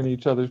all were in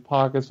each other's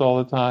pockets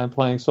all the time,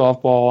 playing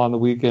softball on the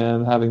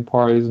weekend, having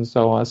parties and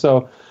so on.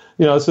 So,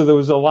 so there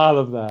was a lot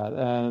of that,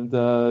 and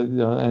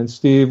and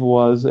Steve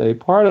was a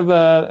part of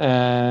that,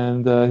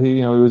 and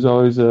he was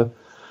always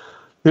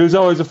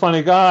a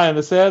funny guy. And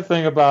the sad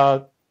thing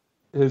about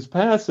his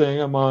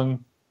passing,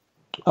 among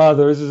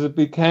others, is it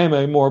became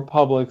a more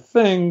public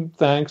thing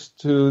thanks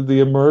to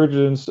the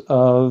emergence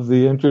of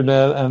the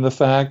internet and the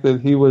fact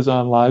that he was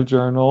on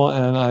LiveJournal.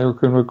 And I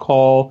can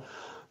recall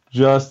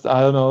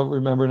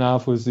remember now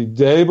if it was the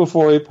day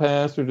before he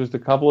passed or just a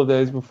couple of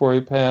days before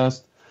he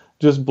passed,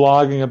 just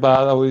blogging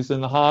about, he's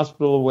in the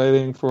hospital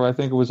waiting for, I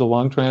think it was a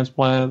lung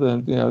transplant,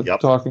 and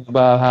talking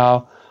about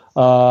how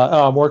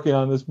I'm working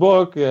on this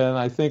book, and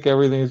I think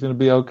everything's going to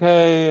be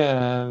okay,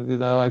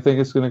 and I think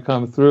it's going to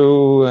come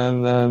through,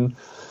 and then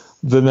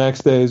the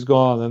next day is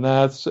gone. And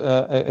that's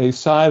a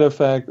side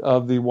effect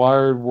of the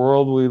wired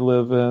world we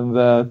live in,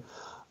 that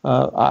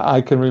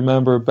I can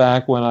remember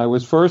back when I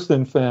was first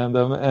in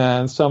fandom,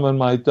 and someone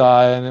might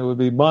die, and it would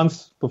be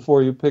months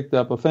before you picked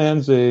up a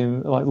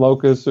fanzine like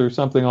Locus or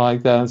something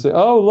like that, and say,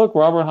 "Oh, look,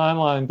 Robert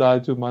Heinlein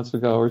died 2 months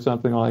ago," or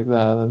something like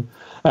that.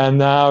 And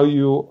now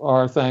you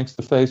are, thanks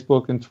to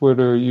Facebook and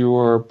Twitter, you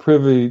are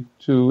privy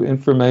to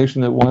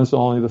information that once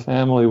only the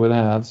family would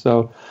have.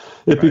 So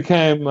it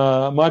became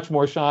a much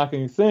more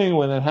shocking thing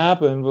when it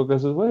happened,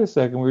 because, wait a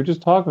second, we were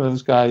just talking to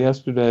this guy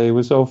yesterday. He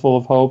was so full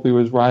of hope. He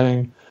was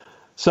writing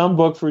some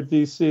book for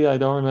DC. I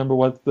don't remember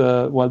what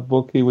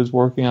book he was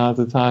working on at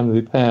the time that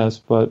he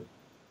passed, but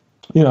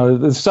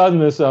the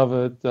suddenness of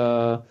it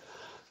I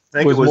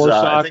think it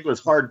was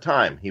Hard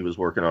Time he was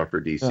working on for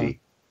DC.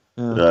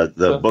 Yeah.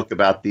 The book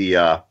about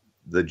the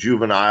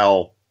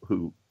juvenile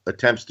who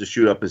attempts to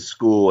shoot up his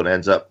school and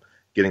ends up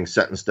getting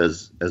sentenced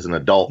as an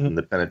adult in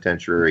the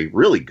penitentiary.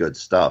 Really good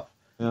stuff.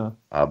 Yeah.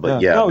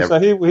 So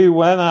he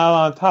went out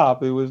on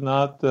top. He was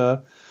not.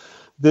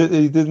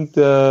 He didn't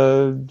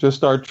just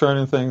start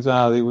churning things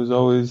out. He was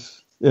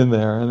always in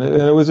there, and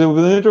it was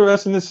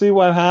interesting to see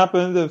what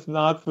happened. If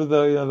not for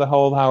the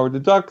whole Howard the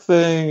Duck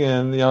thing,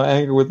 and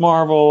anger with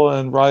Marvel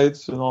and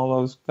rights and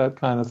all that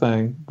kind of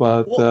thing.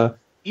 But a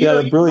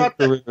brilliant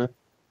career.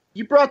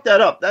 You brought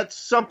that up. That's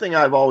something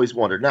I've always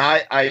wondered. Now,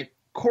 I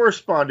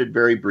corresponded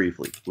very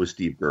briefly with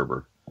Steve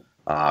Gerber.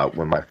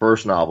 when my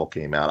first novel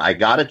came out. I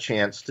got a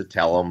chance to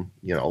tell him,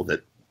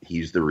 that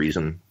he's the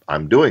reason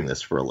I'm doing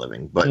this for a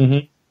living. But,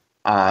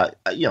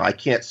 I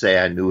can't say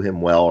I knew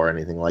him well or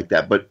anything like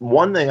that. But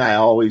one thing I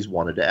always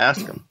wanted to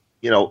ask him,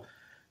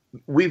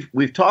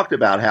 we've talked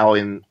about how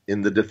in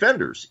the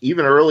Defenders,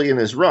 even early in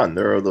his run,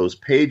 there are those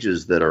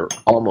pages that are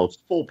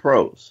almost full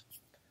prose.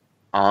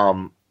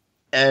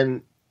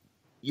 And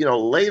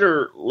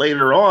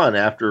later on,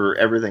 after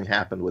everything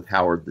happened with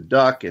Howard the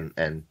Duck,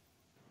 and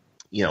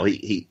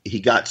he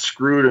got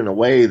screwed in a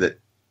way that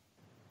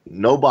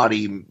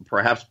nobody,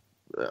 perhaps,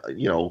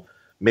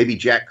 maybe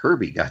Jack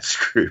Kirby got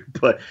screwed,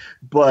 but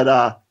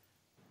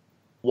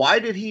why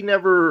did he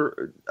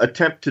never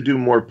attempt to do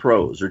more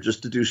prose or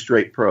just to do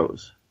straight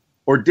prose?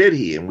 Or did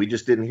he, and we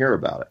just didn't hear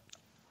about it?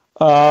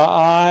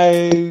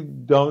 I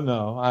don't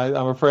know.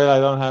 I'm afraid I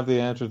don't have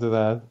the answer to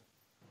that.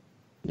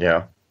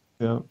 Yeah.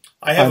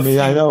 I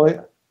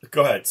know.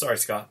 Go ahead. Sorry,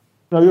 Scott.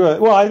 No, you're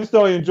right. Well, I just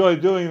know he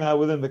enjoyed doing that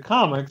within the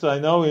comics. I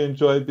know he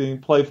enjoyed being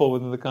playful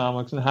within the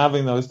comics and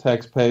having those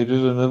text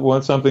pages. And it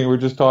was something we were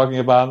just talking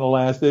about in the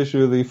last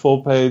issue, the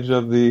full page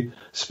of the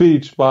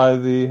speech by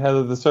the head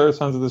of the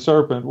Sons of the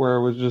Serpent, where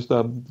it was just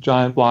a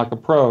giant block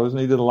of prose. And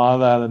he did a lot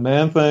of that in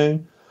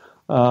Man-Thing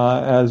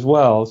as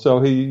well. So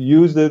he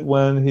used it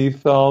when he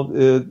felt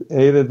it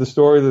aided the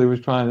story that he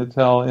was trying to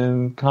tell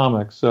in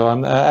comics.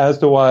 So as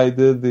to why he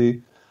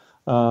did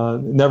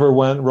never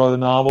went and wrote a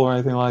novel or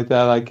anything like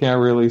that, I can't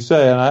really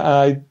say. And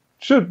I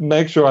should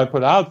make sure I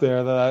put out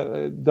there that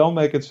I don't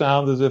make it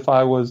sound as if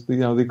I was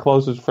the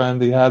closest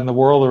friend he had in the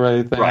world or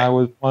anything. Right.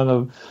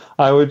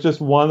 I was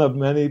just one of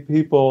many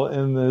people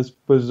in this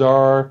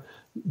bizarre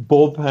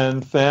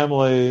bullpen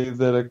family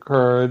that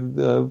occurred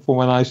from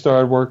when I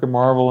started working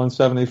Marvel in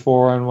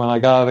 '74 and when I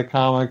got out of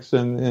comics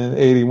in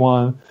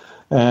 '81.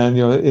 And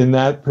in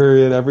that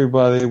period,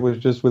 everybody was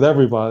just with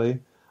everybody.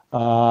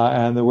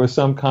 And there was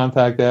some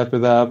contact after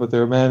that, but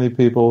there are many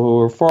people who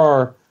were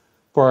far,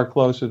 far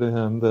closer to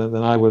him than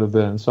I would have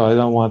been. So I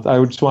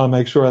just want to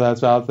make sure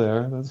that's out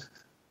there.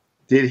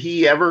 Did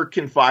he ever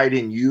confide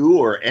in you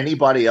or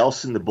anybody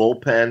else in the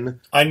bullpen?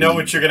 I know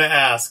what you're going to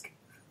ask.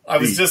 I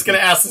was just going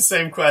to ask the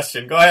same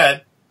question. Go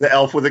ahead. The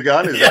elf with a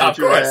gun? Is that what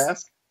you're going to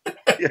ask?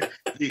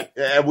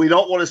 And we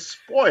don't want to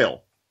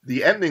spoil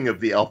the ending of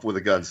the Elf with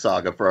a Gun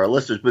saga for our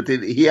listeners, but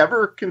did he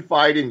ever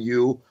confide in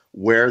you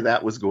where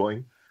that was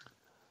going?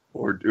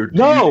 Or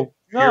no,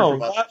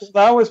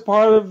 that was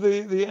part of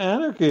the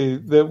anarchy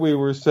that we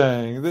were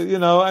saying.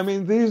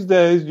 That, these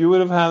days you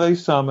would have had a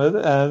summit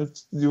and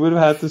you would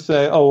have had to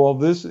say, oh, well,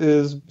 this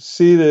is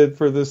seeded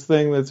for this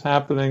thing that's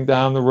happening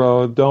down the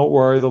road. Don't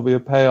worry, there'll be a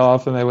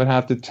payoff, and they would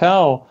have to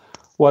tell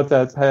what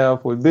that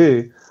payoff would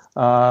be.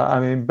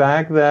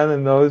 Back then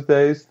in those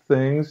days,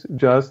 things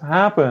just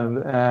happened,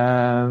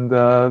 and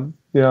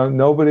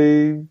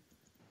nobody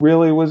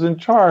really was in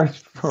charge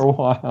for a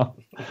while.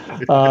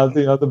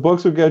 The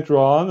books would get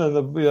drawn, and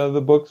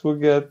the books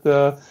would get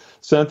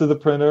sent to the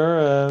printer,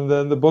 and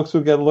then the books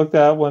would get looked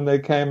at when they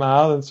came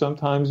out, and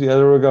sometimes the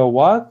editor would go,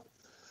 "What?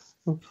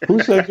 Who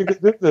said you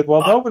could do that?"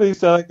 Well, nobody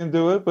said I can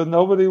do it, but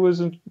nobody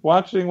was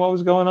watching what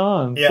was going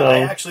on. Yeah, so. I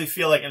actually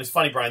feel like, and it's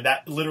funny, Brian,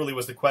 that literally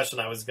was the question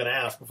I was going to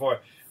ask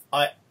before.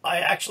 I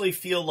actually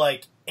feel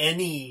like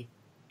any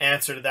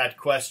answer to that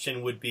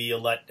question would be a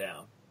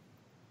letdown.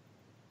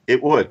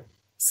 It would.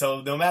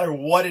 So no matter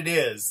what it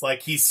is,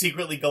 like he's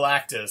secretly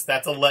Galactus,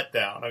 that's a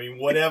letdown.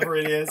 Whatever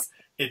it is,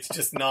 it's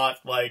just not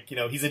like,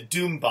 he's a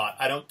Doombot.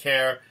 I don't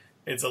care.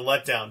 It's a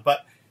letdown.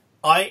 But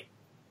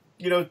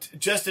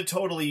just to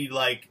totally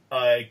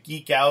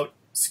geek out,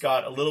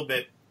 Scott, a little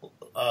bit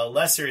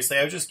less seriously,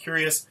 I was just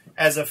curious,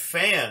 as a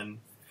fan,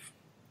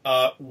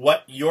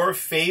 what your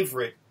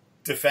favorite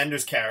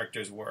Defenders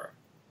characters were.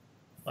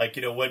 What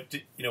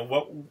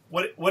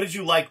did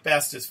you like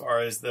best as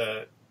far as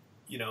the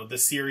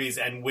series,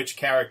 and which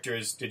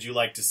characters did you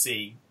like to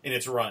see in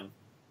its run?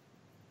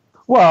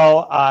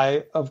 Well,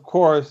 I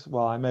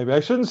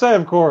shouldn't say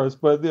of course,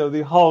 but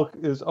the Hulk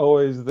is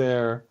always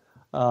there,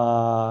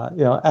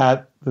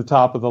 at the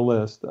top of the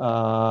list,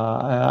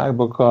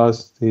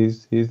 because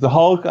he's the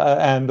Hulk,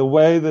 and the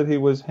way that he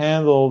was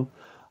handled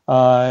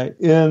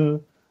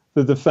in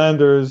the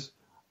Defenders,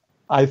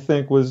 I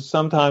think, was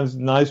sometimes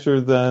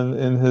nicer than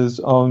in his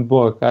own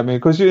book.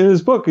 Because in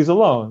his book he's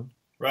alone.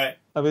 Right.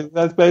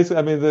 That's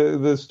basically,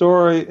 the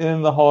story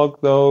in the Hulk,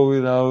 though,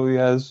 he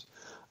has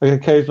an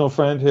occasional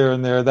friend here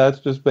and there. That's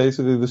just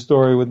basically the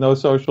story with no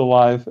social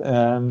life,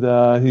 and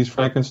he's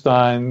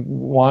Frankenstein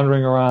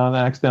wandering around,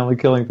 accidentally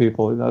killing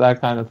people, that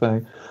kind of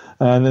thing.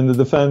 And in the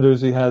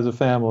Defenders, he has a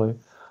family.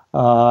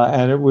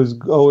 And it was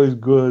always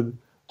good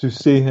to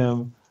see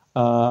him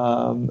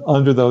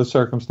under those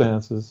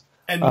circumstances.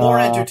 And more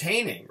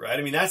entertaining,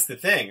 right? That's the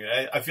thing.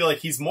 I feel like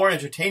he's more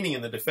entertaining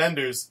in the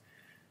Defenders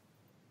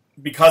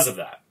because of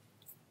that.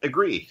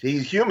 Agreed.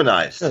 He's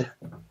humanized.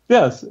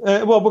 Yes.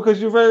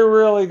 Because you very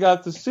rarely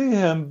got to see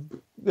him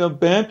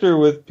banter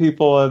with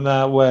people in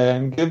that way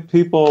and give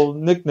people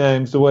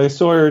nicknames the way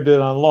Sawyer did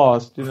on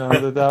Lost.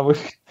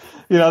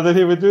 That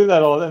he would do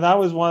that all, and that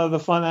was one of the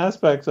fun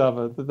aspects of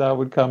it, that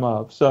would come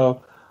up.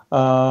 So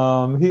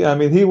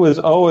He was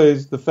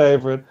always the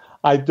favorite.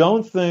 I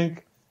don't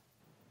think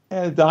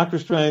Doctor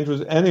Strange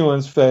was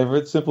anyone's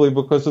favorite simply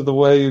because of the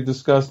way you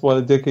discussed what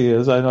a dick he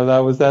is. I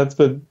know that's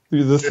been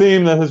the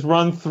theme that has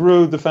run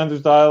through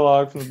Defenders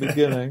dialogue from the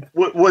beginning.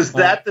 Was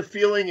that the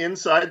feeling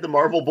inside the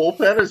Marvel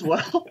bullpen as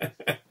well?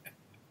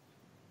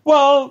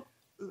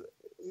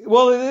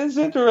 Well, it is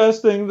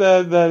interesting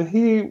that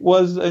he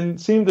was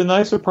and seemed a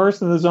nicer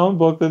person in his own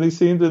book than he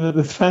seemed in the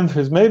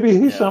Defenders. Maybe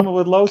he's someone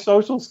with low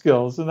social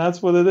skills, and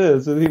that's what it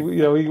is. And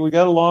we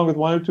got along with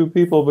one or two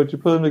people, but you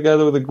put him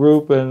together with a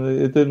group, and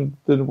it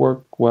didn't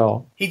work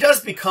well. He does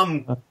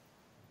become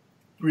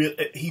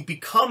he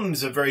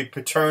becomes a very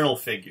paternal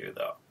figure,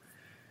 though.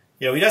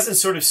 He doesn't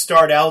sort of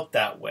start out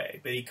that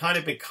way, but he kind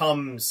of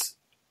becomes,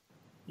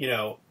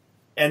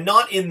 and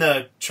not in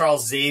the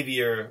Charles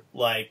Xavier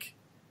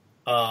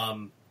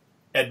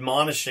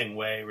admonishing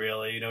way,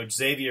 really.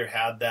 Xavier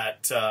had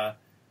that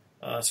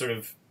sort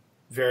of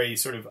very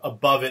sort of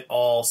above it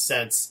all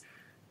sense.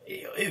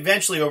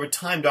 Eventually, over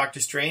time, Doctor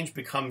Strange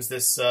becomes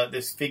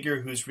this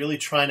figure who's really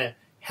trying to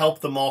help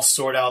them all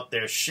sort out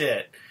their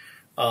shit.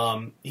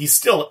 He's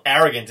still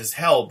arrogant as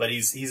hell, but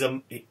he's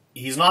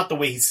not the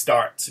way he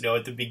starts.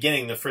 At the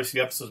beginning, the first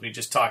few episodes, we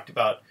just talked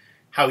about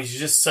how he's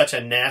just such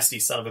a nasty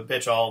son of a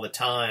bitch all the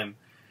time.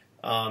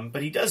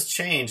 But he does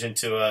change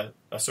into a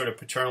sort of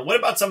paternal. What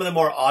about some of the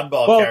more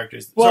oddball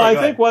characters? I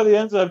think what he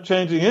ends up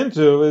changing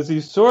into is he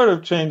sort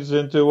of changes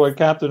into what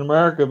Captain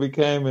America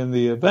became in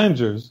the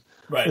Avengers.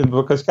 Right.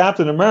 Because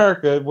Captain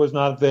America was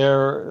not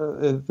there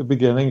at the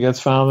beginning, gets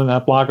found in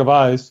that block of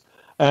ice.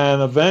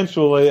 And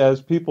eventually,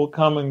 as people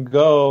come and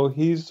go,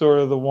 he's sort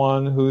of the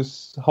one who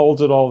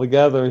holds it all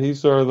together. He's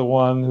sort of the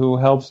one who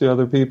helps the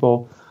other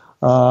people.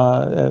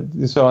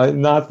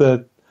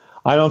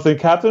 I don't think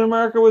Captain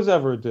America was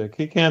ever a dick.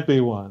 He can't be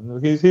one.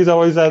 He's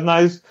always that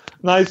nice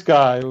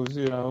guy who's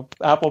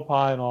apple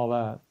pie and all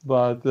that.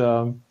 But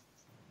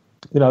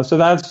so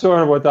that's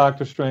sort of what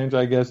Doctor Strange,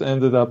 I guess,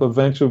 ended up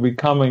eventually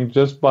becoming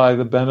just by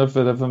the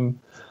benefit of him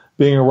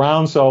being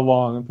around so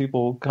long and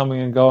people coming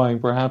and going.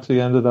 Perhaps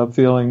he ended up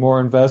feeling more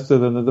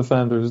invested in the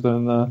Defenders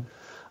than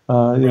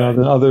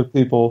than other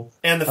people.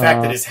 And the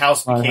fact that his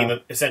house became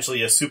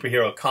essentially a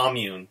superhero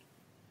commune.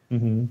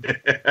 Mm-hmm.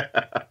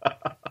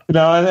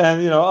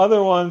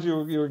 Other ones you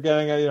were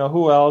getting at,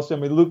 who else?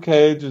 Luke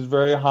Cage is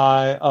very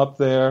high up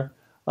there.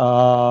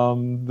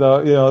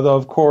 Though,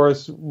 of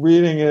course,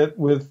 reading it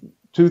with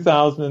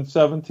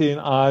 2017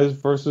 eyes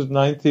versus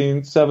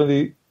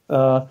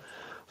 1975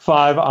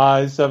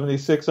 eyes,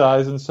 76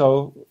 eyes, and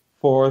so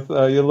forth,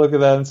 you look at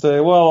that and say,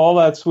 well, all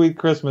that sweet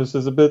Christmas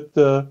is a bit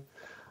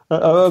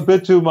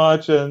too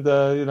much, and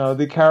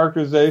the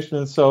characterization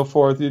and so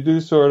forth. You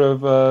do sort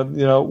of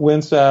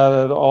wince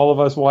at it. All of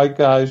us white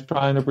guys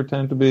trying to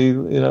pretend to be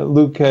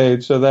Luke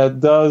Cage, so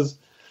that does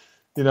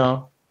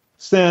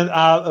stand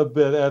out a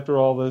bit after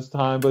all this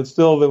time. But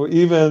still, there were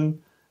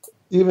even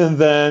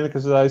then,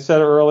 because as I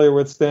said earlier,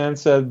 what Stan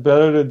said,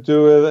 better to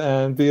do it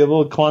and be a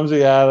little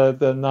clumsy at it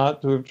than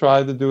not to have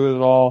tried to do it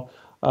at all.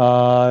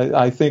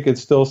 I think it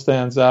still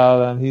stands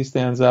out, and he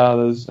stands out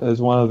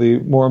as one of the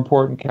more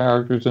important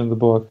characters in the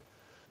book.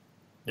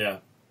 Yeah,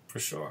 for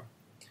sure.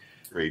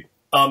 Great.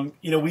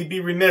 We'd be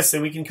remiss,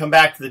 and we can come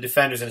back to the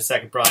Defenders in a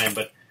second, Brian,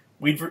 but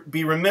we'd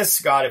be remiss,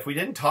 Scott, if we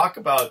didn't talk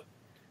about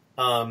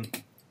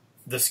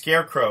the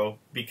Scarecrow,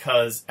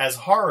 because as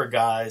horror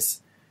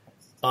guys,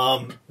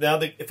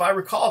 if I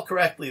recall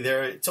correctly,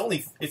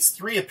 it's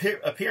 3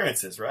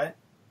 appearances, right?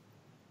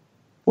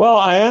 Well,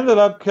 I ended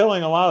up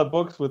killing a lot of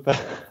books with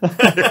that.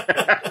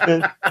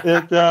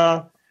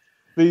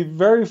 The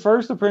very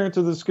first appearance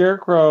of the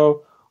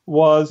Scarecrow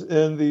was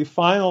in the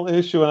final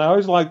issue, and I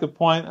always like to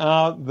point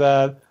out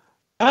that,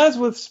 as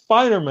with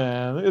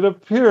Spider-Man, it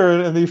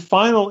appeared in the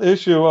final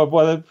issue of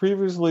what had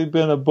previously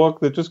been a book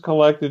that just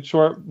collected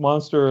short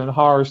monster and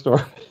horror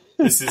stories.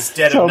 This is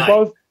Dead of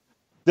Night.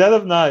 Dead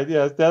of Night,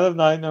 yes, Dead of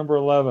Night number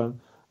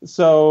 11.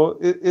 So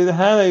it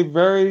had a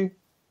very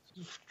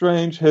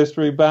strange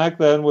history. Back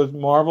then,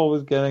 Marvel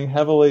was getting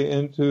heavily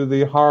into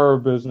the horror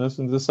business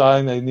and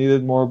deciding they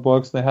needed more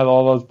books. They had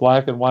all those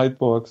black and white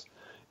books.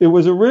 It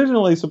was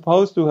originally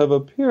supposed to have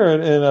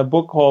appeared in a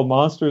book called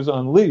Monsters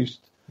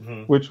Unleashed,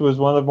 which was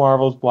one of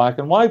Marvel's black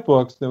and white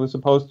books. It was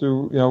supposed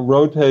to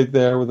rotate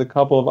there with a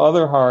couple of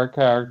other horror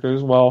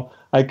characters. Well,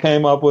 I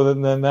came up with it,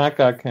 and then that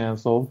got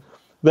canceled.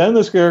 Then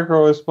the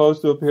Scarecrow was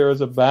supposed to appear as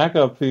a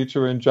backup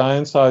feature in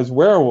Giant Size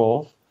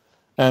Werewolf,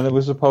 and it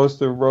was supposed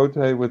to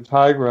rotate with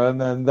Tigra,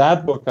 and then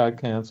that book got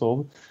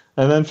canceled.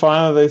 And then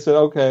finally they said,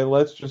 okay,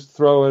 let's just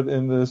throw it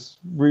in this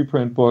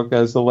reprint book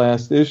as the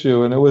last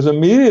issue. And it was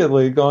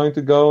immediately going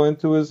to go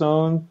into his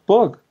own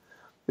book.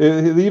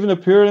 It even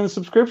appeared in the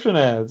subscription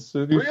ads.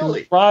 You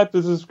subscribe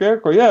to the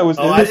Scarecrow. Yeah, it was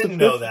in the subscription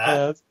know that.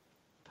 ads.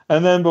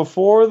 And then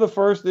before the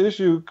first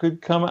issue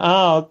could come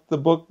out, the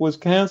book was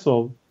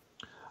canceled.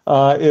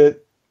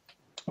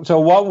 So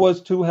what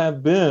was to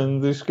have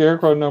been the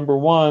Scarecrow number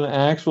 1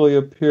 actually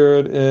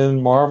appeared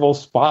in Marvel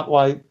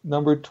Spotlight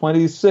number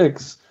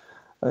 26.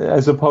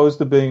 as opposed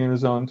to being in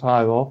his own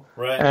title.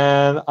 Right.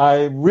 And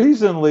I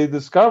recently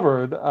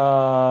discovered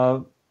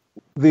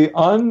the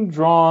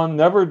undrawn,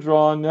 never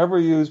drawn, never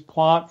used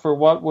plot for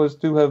what was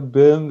to have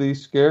been the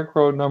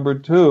Scarecrow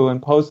 #2,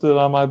 and posted it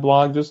on my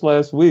blog just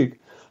last week,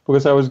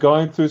 because I was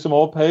going through some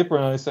old paper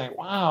and I was saying,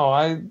 wow,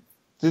 I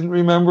didn't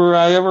remember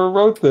I ever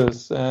wrote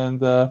this. And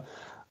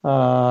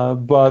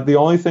but the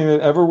only thing that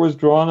ever was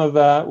drawn of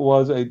that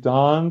was a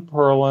Don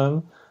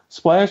Perlin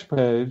splash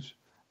page,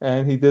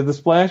 and he did the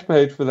splash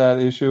page for that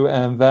issue,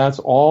 and that's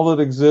all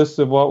that exists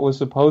of what was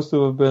supposed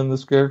to have been the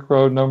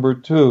Scarecrow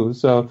 #2.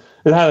 So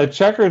it had a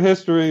checkered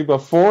history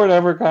before it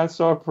ever got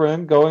saw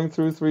print, going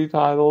through 3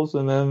 titles,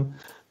 and then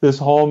this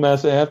whole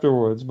mess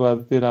afterwards.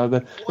 But, you know,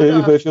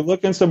 if you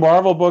look in some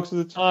Marvel books at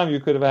the time, you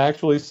could have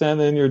actually sent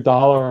in your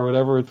 $1 or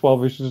whatever a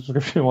 12-issue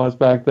subscription was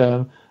back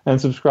then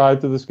and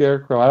subscribed to the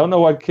Scarecrow. I don't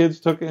know what kids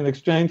took in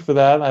exchange for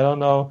that. I don't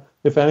know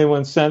if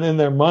anyone sent in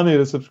their money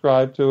to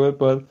subscribe to it,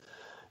 but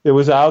it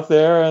was out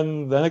there,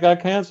 and then it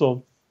got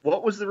canceled.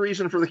 What was the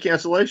reason for the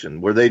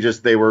cancellation? Were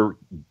they were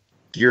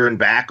gearing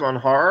back on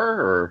horror,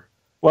 or?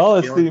 Well,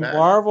 it's the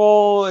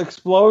Marvel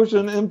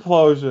explosion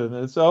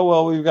implosion. It's, oh,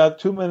 well, we've got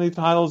too many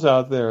titles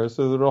out there.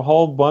 So there were a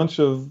whole bunch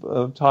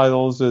of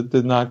titles that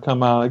did not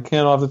come out. I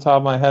can't off the top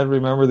of my head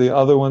remember the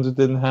other ones that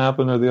didn't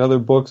happen or the other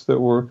books that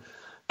were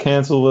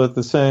canceled at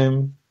the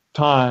same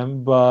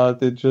time,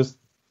 but it just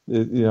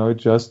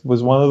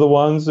was one of the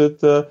ones that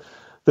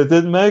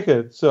didn't make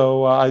it.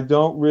 So I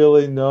don't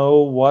really know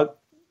what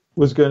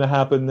was going to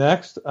happen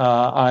next.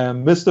 I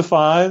am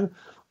mystified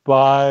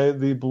by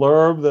the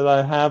blurb that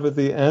I have at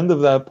the end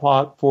of that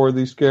plot for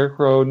the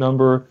Scarecrow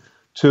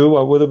 #2,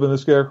 what would have been the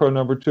Scarecrow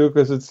 #2,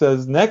 because it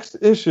says, next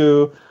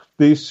issue,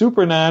 the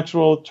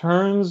supernatural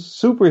turns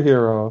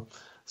superhero.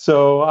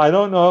 So I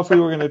don't know if we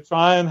were going to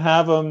try and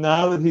have him,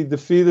 now that he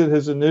defeated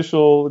his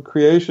initial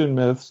creation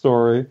myth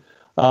story,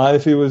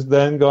 if he was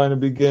then going to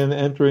begin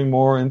entering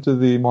more into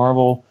the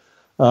Marvel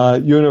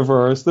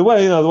universe, the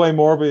way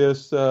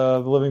Morbius, the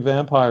Living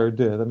Vampire,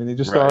 did. I mean, he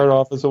just started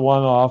off as a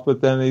one-off,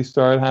 but then he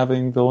started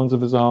having villains of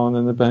his own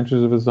and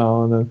adventures of his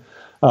own,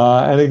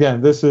 and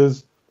again, this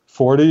is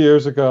 40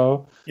 years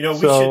ago. You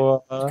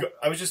know,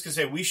 I was just going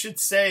to say, we should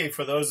say,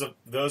 for those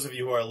of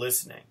you who are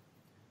listening,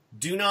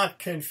 do not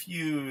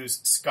confuse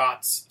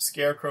Scott's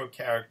Scarecrow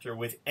character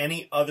with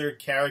any other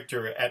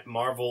character at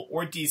Marvel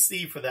or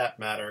DC, for that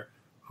matter,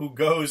 who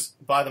goes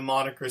by the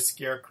moniker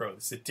Scarecrow.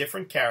 It's a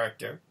different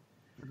character.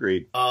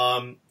 Agreed.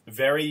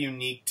 Very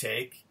unique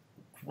take.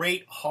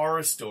 Great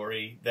horror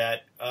story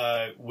that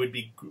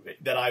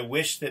that I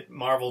wish that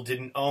Marvel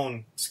didn't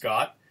own,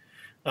 Scott,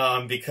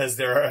 because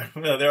there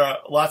are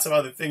lots of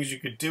other things you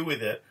could do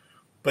with it.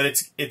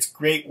 But it's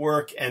great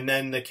work. And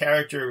then the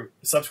character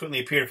subsequently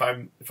appeared,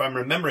 if I'm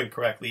remembering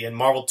correctly, in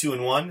Marvel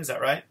 2-in-1. Is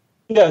that right?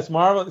 Yes,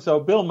 Marvel. So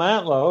Bill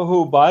Mantlo,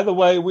 who, by the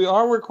way, we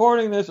are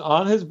recording this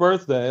on his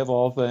birthday, of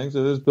all things.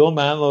 It is Bill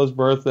Mantlow's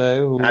birthday.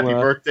 Happy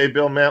birthday,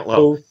 Bill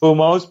Mantlo. Who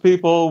most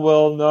people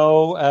will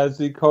know as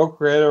the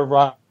co-creator of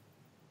Rock.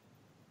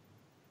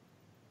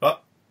 Oh,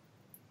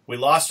 we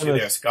lost you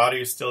there, Scott. Are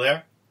you still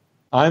there?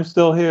 I'm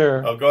still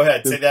here. Oh, go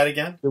ahead. Say that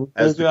again.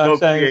 As the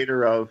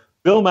co-creator of...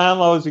 Bill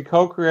Mantlo is the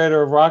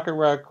co-creator of Rocket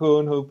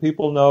Raccoon, who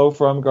people know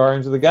from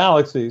Guardians of the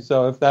Galaxy.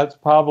 So if that's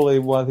probably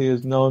what he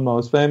is known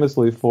most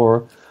famously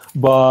for.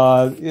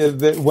 But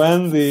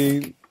when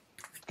the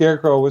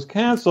Scarecrow was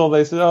canceled,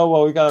 they said, oh,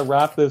 well, we got to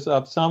wrap this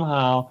up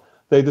somehow.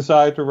 They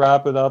decided to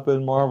wrap it up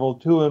in Marvel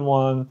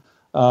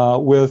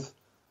 2-in-1 with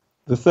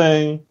The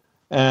Thing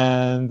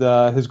and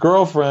his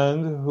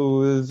girlfriend,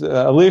 who is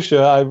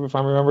Alicia, if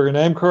I remember her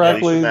name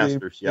correctly,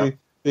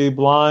 the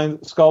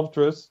blind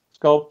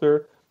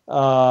sculptor.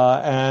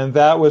 And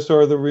that was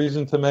sort of the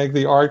reason to make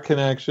the art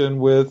connection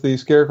with the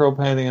Scarecrow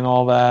painting and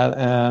all that,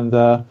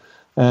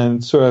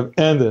 and sort of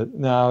end it.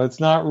 Now, it's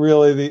not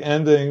really the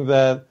ending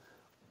that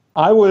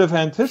I would have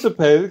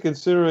anticipated,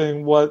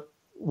 considering what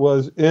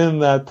was in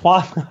that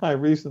plot that I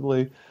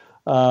recently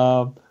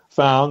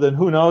found, and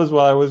who knows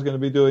what I was going to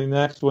be doing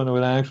next when it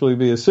would actually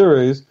be a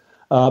series.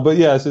 But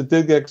yes, it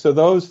did get, so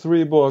those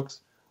 3 books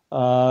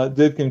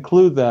did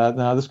conclude that.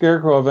 Now, the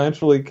Scarecrow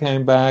eventually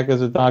came back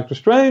as a Doctor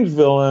Strange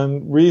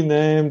villain,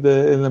 renamed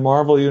in the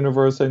Marvel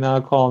Universe, they now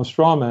call him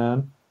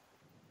Strawman,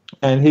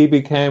 and he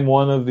became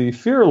one of the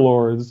Fear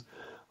Lords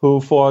who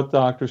fought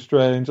Doctor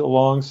Strange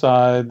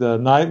alongside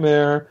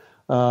Nightmare,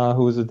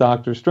 who was a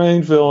Doctor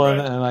Strange villain,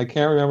 and I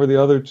can't remember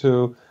the other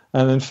 2.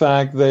 And in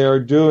fact, they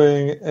are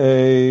doing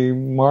a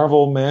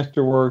Marvel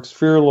Masterworks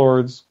Fear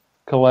Lords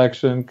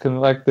collection,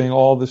 collecting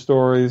all the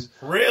stories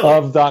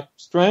of Doctor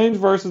Strange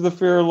versus the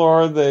Fear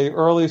Lord, the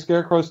early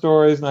Scarecrow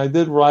stories, and I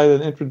did write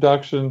an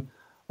introduction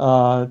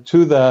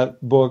to that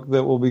book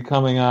that will be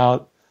coming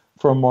out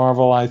from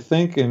Marvel, I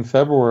think, in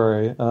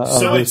February.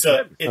 So it's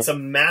a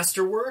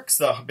Masterworks,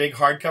 the big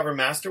hardcover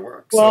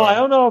Masterworks? Well, I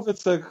don't know if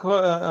it's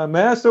a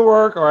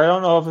Masterwork, or I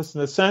don't know if it's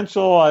an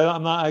essential.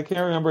 I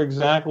can't remember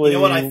exactly. You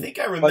know what? I think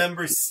I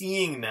remember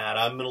seeing that.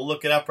 I'm going to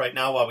look it up right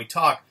now while we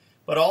talk.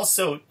 But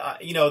also,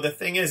 the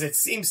thing is, it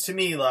seems to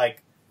me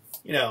like,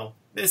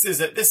 this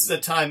is a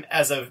time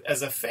as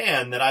a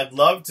fan that I'd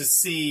love to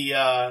see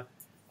a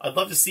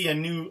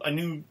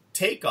new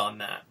take on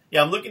that.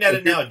 Yeah, I'm looking at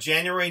it now.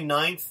 January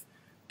 9th,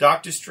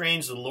 Doctor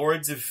Strange: The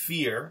Lords of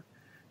Fear.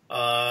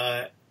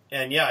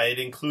 And yeah, it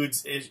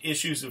includes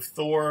issues of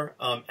Thor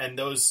and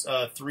those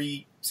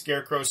 3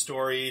 Scarecrow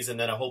stories, and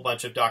then a whole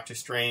bunch of Doctor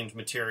Strange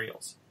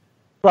materials.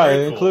 Right,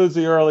 Very it cool. includes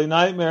the early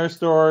Nightmare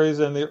stories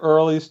and the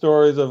early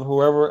stories of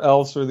whoever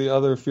else are the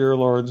other Fear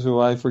Lords, who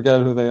I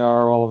forget who they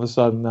are all of a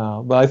sudden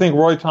now. But I think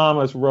Roy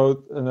Thomas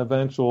wrote an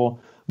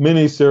eventual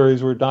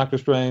miniseries where Doctor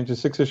Strange, a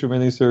 6-issue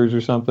miniseries or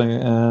something,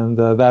 and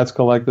that's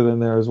collected in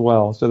there as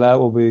well. So that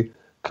will be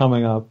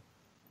coming up.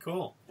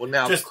 Cool. Well,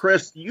 now,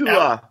 Chris,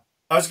 I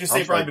was going to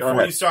say, Brian,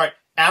 before you start,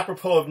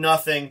 apropos of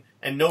nothing,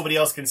 and nobody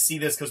else can see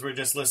this because we're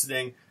just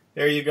listening,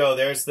 there you go.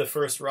 There's the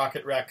first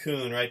Rocket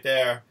Raccoon right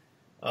there.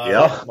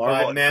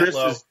 Marvel. Chris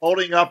is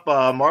holding up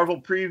a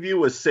Marvel preview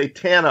with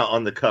Satana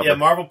on the cover. Yeah,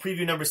 Marvel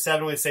preview number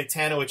 7 with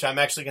Satana, which I'm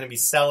actually going to be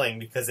selling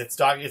because it's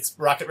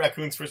Rocket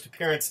Raccoon's first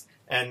appearance,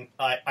 and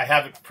I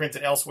have it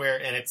printed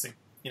elsewhere, and it's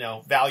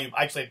value.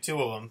 I actually have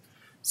 2 of them.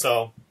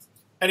 So,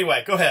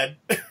 anyway, go ahead.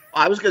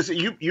 I was going to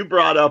say, you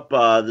brought up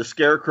the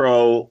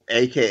Scarecrow,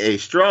 a.k.a.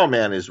 Straw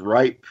Man, is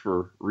ripe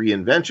for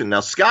reinvention. Now,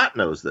 Scott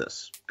knows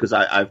this, because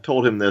I've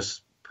told him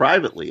this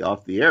privately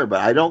off the air, but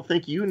I don't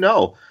think you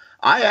know.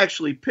 I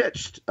actually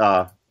pitched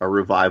a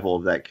revival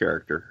of that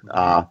character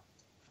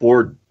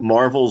for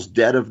Marvel's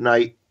Dead of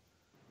Night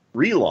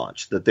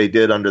relaunch that they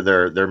did under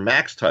their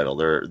Max title,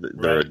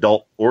 their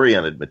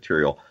adult-oriented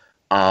material.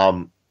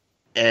 And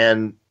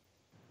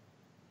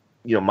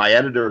my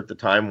editor at the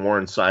time,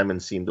 Warren Simon,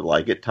 seemed to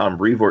like it. Tom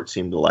Brevoort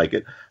seemed to like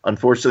it.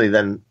 Unfortunately,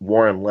 then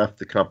Warren left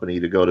the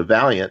company to go to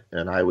Valiant,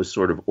 and I was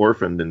sort of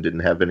orphaned and didn't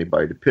have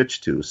anybody to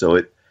pitch to. So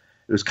it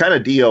was kind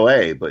of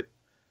DOA, but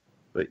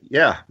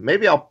yeah,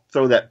 maybe I'll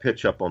throw that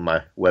pitch up on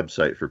my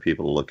website for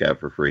people to look at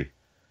for free.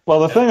 Well,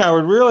 the thing I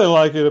would really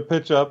like you to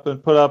pitch up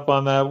and put up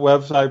on that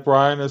website,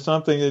 Brian, is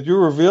something that you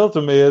revealed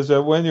to me, is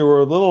that when you were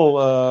a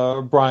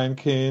little Brian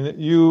Keene,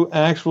 you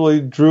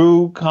actually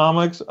drew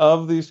comics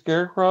of the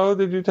Scarecrow,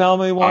 did you tell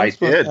me once?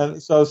 I did.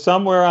 And so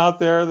somewhere out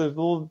there, there's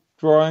little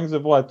drawings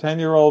of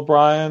 10-year-old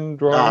Brian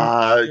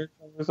drawing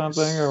or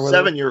something? Or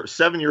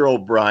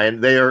 7-year-old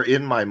Brian. They are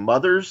in my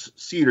mother's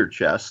cedar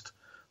chest,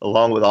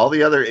 along with all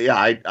the other. Yeah,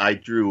 I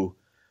drew,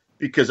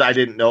 because I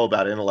didn't know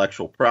about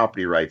intellectual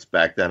property rights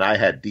back then. I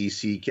had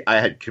DC,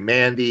 I had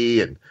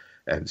Commandy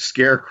and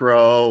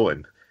Scarecrow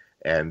and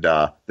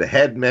the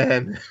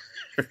Headmen.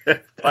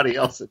 Everybody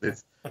else.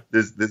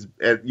 This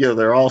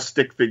they're all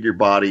stick figure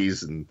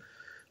bodies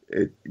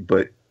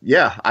but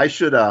yeah, I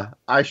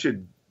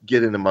should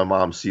get into my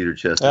mom's cedar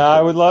chest. Yeah,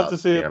 I would love to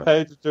see a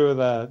page or 2 of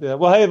that. Yeah.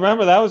 Well, hey,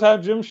 remember, that was how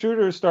Jim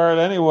Shooter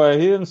started anyway.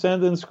 He didn't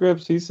send in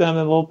scripts. He sent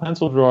in little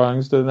pencil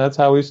drawings, and that's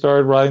how he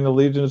started writing the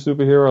Legion of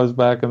Superheroes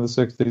back in the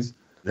 60s.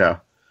 Yeah.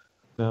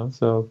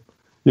 So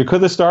you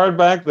could have started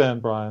back then,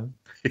 Brian.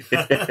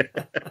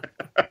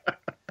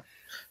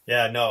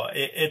 Yeah, no,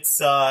 it's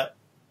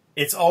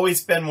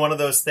always been one of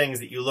those things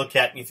that you look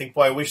at and you think,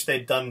 boy, I wish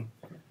they'd done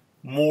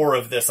more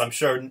of this. I'm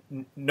sure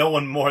no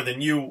one more than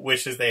you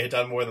wishes they had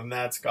done more than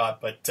that, Scott.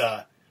 But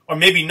or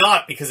maybe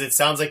not, because it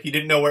sounds like you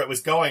didn't know where it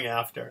was going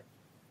after.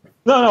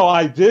 No,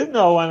 I did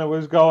know when it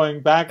was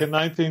going back in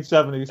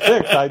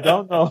 1976. I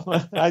don't know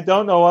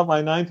what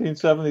my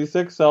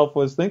 1976 self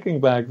was thinking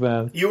back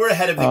then. You were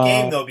ahead of the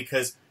game, though,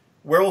 because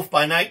Werewolf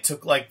by Night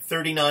took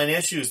 39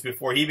 issues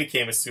before he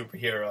became a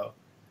superhero.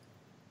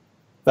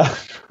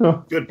 That's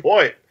true. Good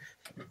point.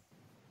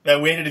 I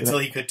waited until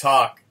he could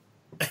talk.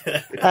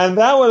 And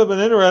that would have been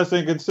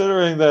interesting,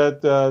 considering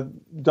that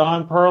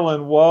Don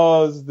Perlin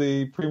was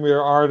the premier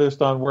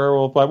artist on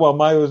Werewolf. It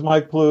was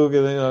Mike Plug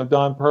and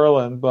Don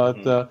Perlin,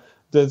 but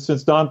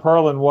since Don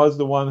Perlin was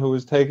the one who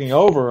was taking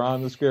over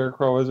on the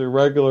Scarecrow as a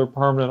regular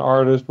permanent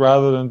artist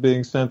rather than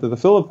being sent to the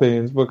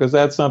Philippines, because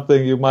that's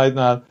something you might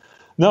not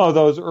know.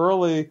 Those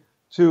early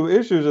 2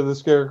 issues of the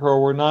Scarecrow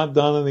were not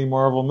done in the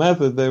Marvel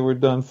method. They were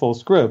done full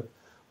script.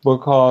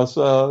 Because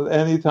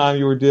anytime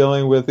you were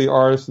dealing with the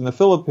artist in the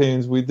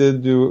Philippines, we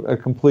did do a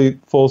complete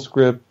full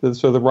script.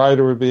 So the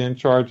writer would be in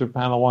charge of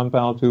panel 1,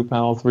 panel 2,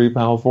 panel 3,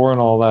 panel 4, and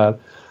all that.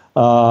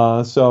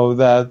 So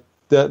that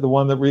the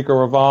one that Rico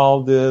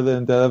Raval did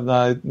in Dead of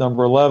Night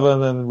number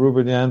 11 and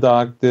Ruben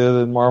Yandok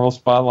did in Marvel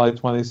Spotlight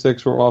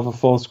 26 were off a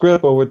full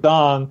script. But with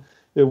Don,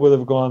 it would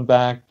have gone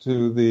back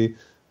to the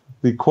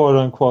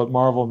quote-unquote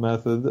Marvel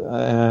method,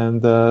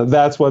 and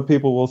that's what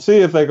people will see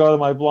if they go to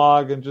my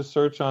blog and just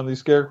search on the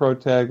Scarecrow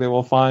tag. They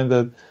will find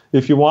that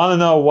if you want to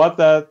know what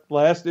that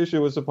last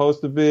issue was supposed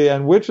to be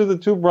and which of the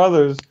 2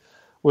 brothers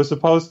was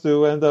supposed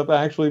to end up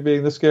actually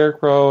being the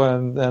Scarecrow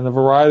and a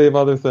variety of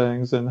other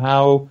things, and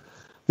how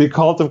the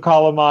Cult of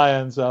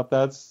Kalamai ends up,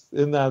 that's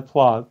in that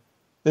plot.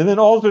 In an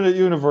alternate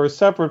universe,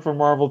 separate from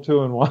Marvel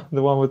 2 and 1,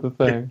 the one with the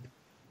thing.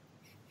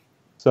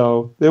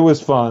 So it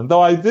was fun.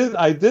 Though I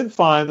did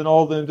find an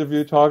old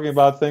interview talking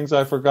about things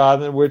I've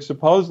forgotten, in which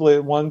supposedly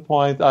at one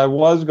point I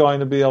was going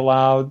to be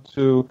allowed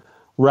to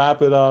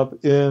wrap it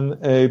up in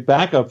a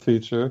backup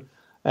feature.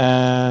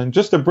 And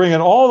just to bring it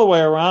all the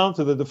way around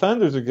to the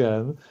Defenders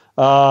again,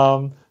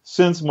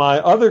 since my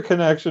other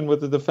connection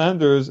with the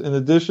Defenders, in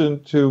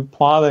addition to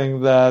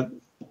plotting that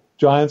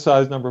Giant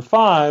Size number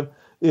 5,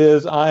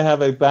 is I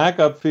have a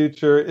backup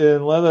feature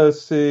in, let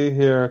us see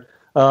here,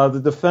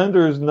 the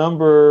Defenders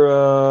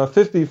number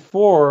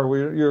 54.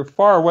 You're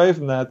far away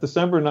from that.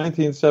 December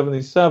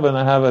 1977,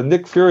 I have a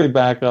Nick Fury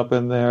backup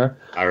in there.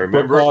 I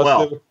remember it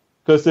well.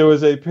 Because there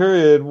was a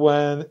period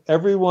when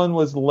everyone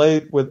was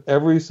late with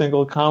every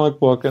single comic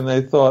book, and they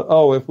thought,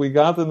 oh, if we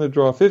got them to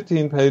draw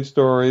 15-page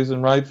stories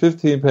and write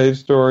 15-page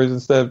stories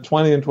instead of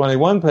 20 and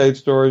 21-page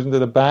stories and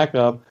did a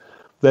backup,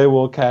 they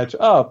will catch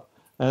up.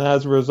 And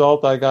as a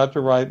result, I got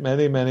to write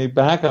many, many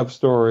backup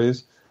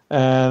stories.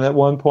 And at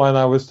one point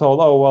I was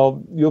told, oh,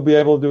 well, you'll be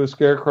able to do a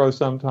Scarecrow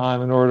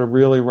sometime in order to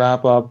really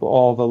wrap up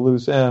all the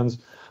loose ends.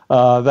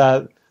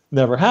 That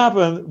never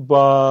happened,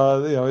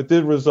 but it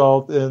did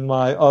result in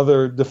my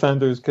other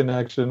Defenders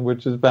connection,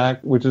 which is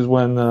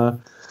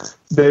when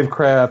Dave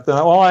Kraft. And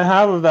all I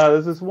have of that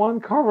is this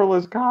one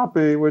coverless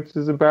copy, which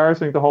is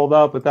embarrassing to hold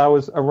up, but that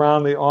was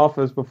around the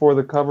office before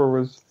the cover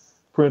was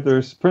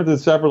printed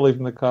separately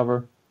from the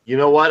cover. You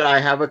know what? I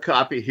have a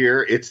copy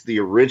here. It's the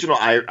original.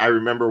 I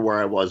remember where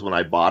I was when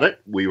I bought it.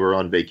 We were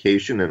on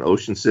vacation in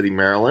Ocean City,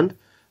 Maryland.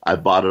 I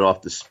bought it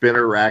off the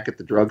spinner rack at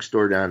the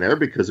drugstore down there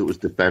because it was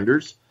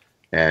Defenders,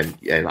 and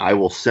I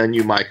will send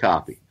you my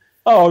copy.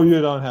 Oh,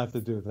 you don't have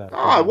to do that. Oh,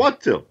 I want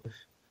to.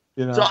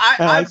 So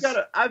I've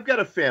got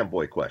a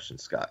fanboy question,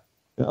 Scott.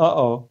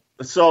 Uh-oh.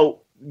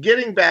 So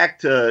getting back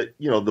to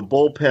the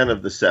bullpen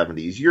of the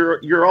 70s,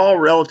 you're all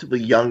relatively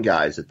young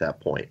guys at that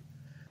point.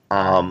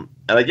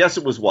 And I guess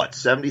it was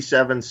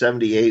 77,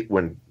 78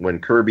 when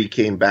Kirby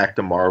came back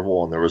to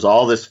Marvel, and there was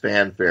all this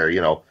fanfare,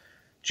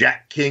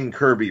 Jack King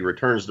Kirby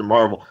returns to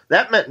Marvel.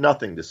 That meant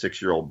nothing to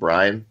 6-year-old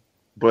Brian,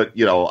 but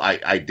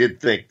I did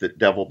think that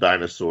Devil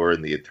Dinosaur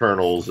and the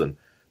Eternals and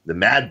the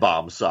Mad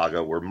Bomb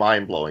saga were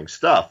mind-blowing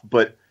stuff.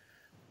 But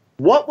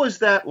what was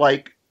that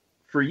like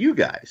for you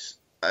guys?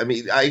 I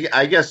mean,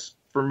 I guess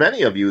for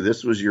many of you,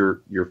 this was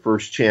your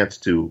first chance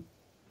to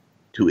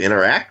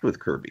interact with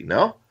Kirby,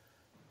 no?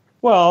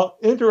 Well,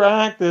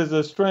 interact is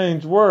a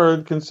strange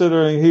word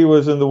considering he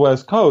was in the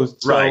West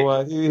Coast. So,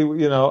 right.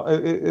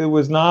 It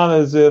was not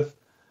as if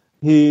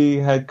he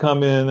had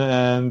come in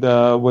and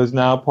was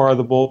now part of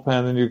the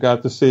bullpen, and you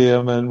got to see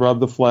him and rub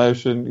the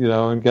flesh and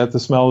and get to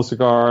smell the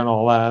cigar and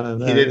all that.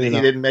 And he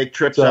didn't make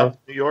trips out to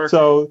New York.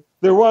 So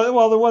there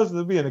was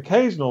to be an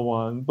occasional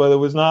one, but it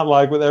was not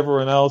like with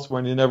everyone else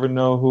when you never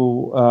know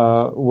who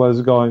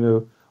was going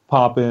to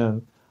pop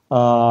in.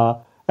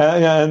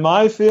 And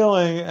my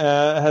feeling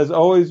has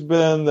always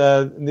been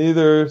that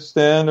neither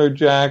Stan or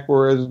Jack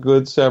were as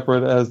good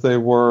separate as they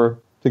were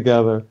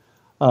together.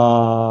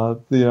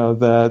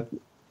 That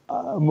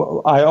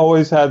I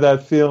always had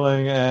that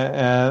feeling,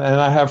 and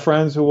I have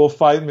friends who will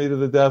fight me to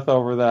the death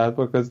over that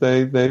because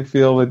they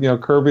feel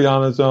that Kirby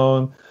on his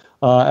own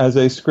as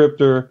a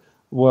scripter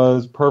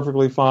was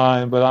perfectly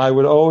fine, but I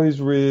would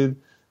always read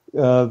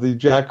the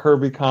Jack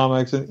Kirby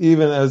comics, and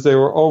even as they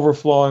were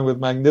overflowing with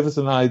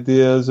magnificent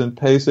ideas and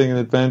pacing and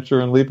adventure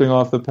and leaping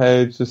off the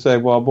page, to say,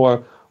 well, boy,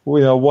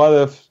 what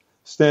if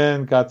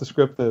Stan got to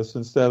script this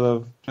instead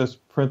of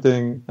just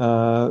printing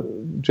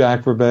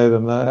Jack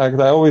verbatim?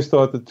 I always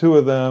thought the two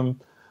of them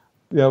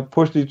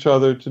pushed each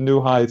other to new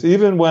heights,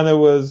 even when it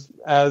was,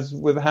 as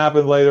would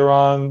happen later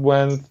on,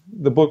 when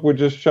the book would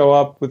just show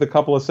up with a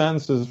couple of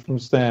sentences from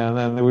Stan,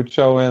 and they would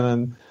show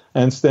in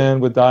and Stan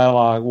with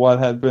dialogue, what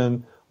had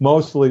been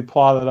mostly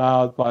plotted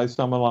out by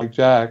someone like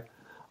Jack,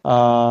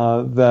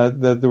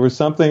 that there was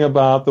something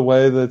about the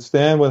way that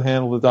Stan would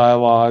handle the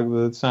dialogue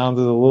that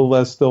sounded a little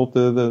less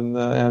stilted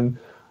and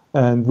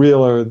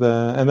realer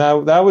and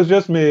that was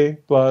just me.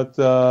 But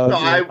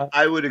no,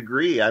 I would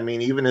agree. I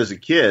mean, even as a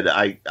kid,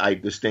 I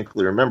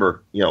distinctly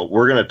remember.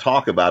 We're going to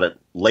talk about it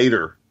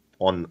later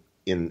on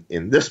in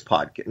this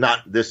podcast, not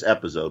this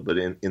episode, but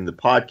in the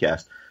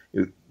podcast.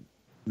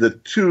 The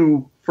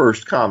two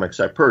first comics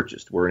I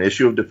purchased were an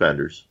issue of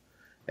Defenders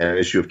and an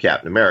issue of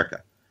Captain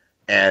America.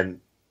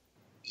 And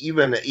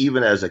even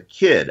as a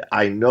kid,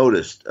 I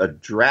noticed a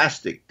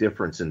drastic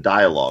difference in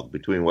dialogue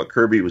between what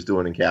Kirby was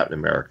doing in Captain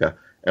America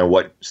and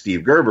what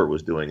Steve Gerber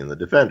was doing in the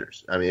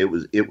Defenders. I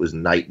mean, it was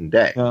night and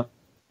day. Yeah.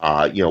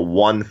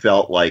 One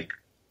felt like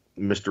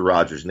Mr.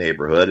 Rogers'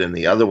 Neighborhood, and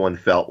the other one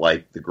felt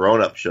like the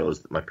grown-up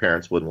shows that my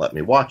parents wouldn't let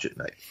me watch at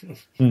night.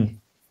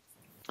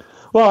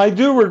 Well, I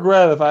do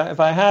regret, if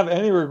I have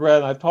any regret,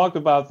 and I've talked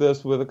about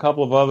this with a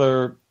couple of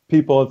other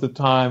people at the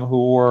time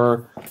who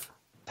were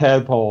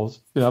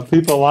tadpoles,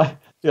 people like,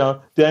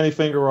 Danny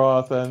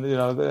Fingeroth and,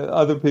 the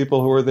other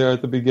people who were there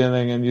at the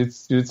beginning, and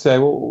you'd say,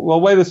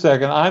 well, wait a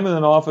second, I'm in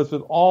an office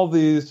with all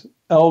these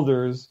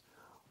elders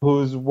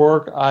whose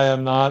work I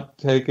am not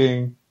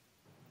taking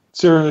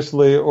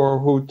seriously, or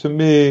who, to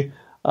me,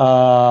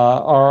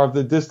 are of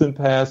the distant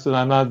past, and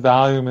I'm not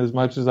valuing as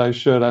much as I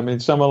should. I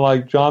mean, someone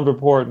like John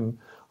Verporten,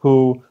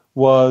 who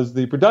was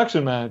the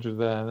production manager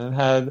then and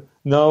had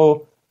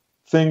no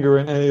finger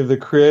in any of the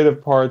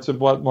creative parts of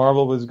what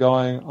Marvel was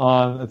going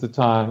on at the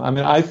time. I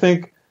mean, I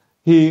think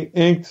he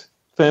inked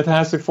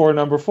Fantastic Four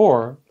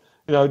 #4.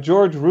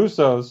 George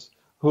Russos,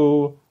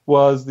 who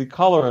was the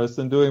colorist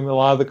and doing a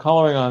lot of the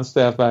coloring on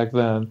staff back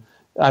then,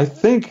 I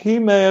think he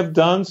may have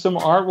done some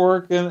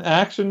artwork in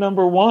Action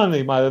 #1.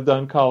 He might have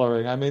done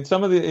coloring. I mean,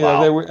 some of the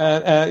they were,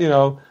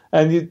 and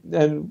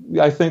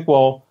I think,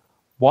 well,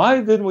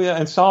 why didn't we?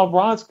 And Saul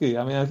Brodsky.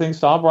 I mean, I think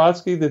Saul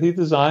Brodsky, did he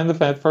design the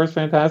first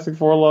Fantastic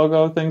Four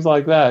logo? Things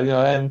like that.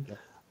 And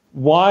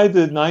why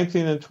did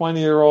 19 and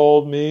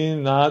 20-year-old me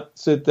not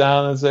sit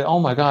down and say, "Oh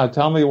my God,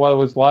 tell me what it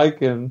was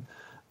like in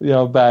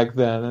back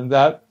then"? And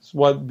that's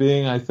what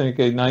being, I think,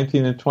 a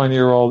 19 and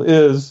 20-year-old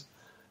is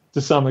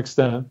to some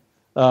extent.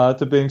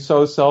 To being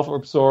so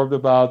self-absorbed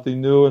about the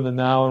new and the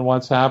now and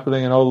what's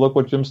happening, and look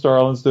what Jim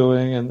Starlin's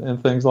doing,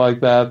 and things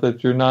like that,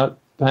 that you're not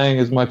paying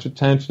as much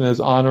attention as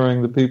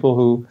honoring the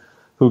people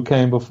who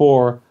came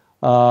before.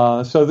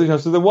 So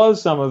there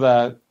was some of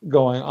that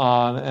going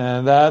on,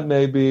 and that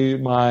may be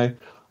my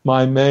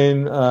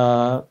main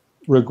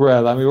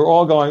regret. I mean, we're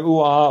all going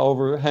ooh-ah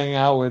over hanging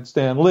out with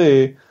Stan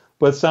Lee,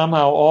 but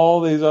somehow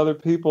all these other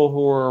people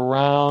who were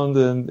around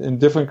in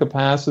different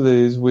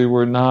capacities, we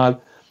were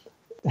not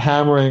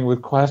hammering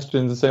with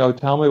questions and say, "Oh,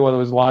 tell me what it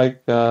was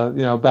like,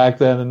 back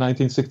then in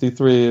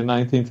 1963 and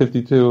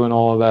 1952 and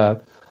all of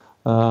that."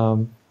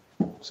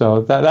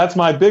 So that's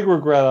my big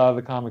regret out of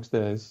the comics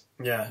days.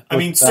 Yeah, I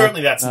mean,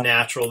 certainly that's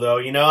natural, though.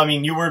 I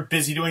mean, you were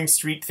busy doing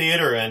street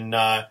theater and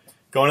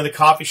going to the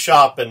coffee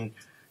shop, and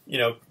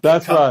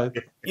That's right.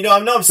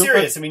 I'm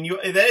serious. I mean,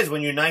 that is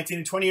when you're 19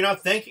 and 20, you're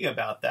not thinking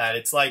about that.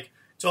 It's like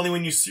it's only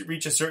when you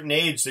reach a certain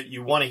age that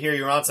you want to hear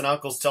your aunts and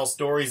uncles tell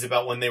stories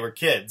about when they were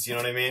kids. You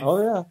know what I mean?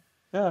 Oh yeah.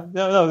 Yeah,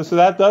 no. So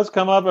that does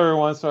come up every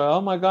once in a while.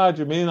 Oh my God,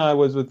 you mean I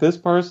was with this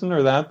person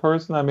or that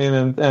person? I mean,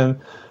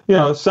 and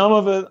some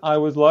of it I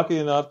was lucky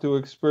enough to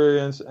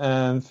experience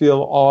and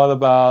feel awed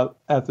about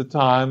at the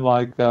time,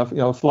 like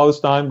Flo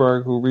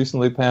Steinberg, who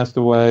recently passed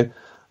away.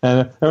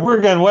 And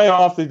we're getting way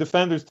off the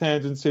Defenders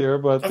tangents here,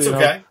 but that's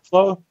okay.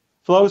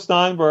 Flo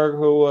Steinberg,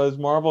 who was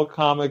Marvel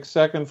Comics'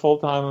 second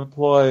full-time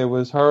employee, it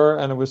was her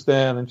and it was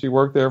Stan, and she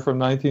worked there from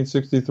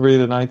 1963 to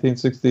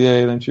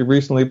 1968, and she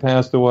recently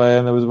passed away,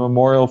 and there was a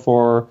memorial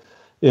for her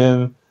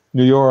in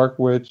New York,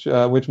 which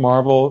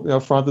Marvel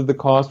fronted the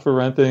cost for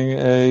renting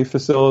a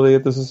facility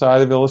at the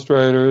Society of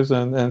Illustrators,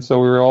 and so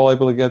we were all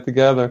able to get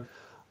together.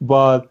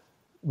 But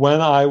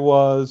when I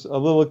was a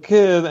little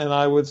kid and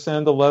I would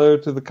send a letter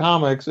to the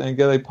comics and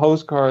get a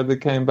postcard that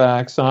came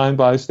back signed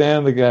by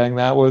Stan the Gang,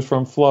 that was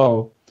from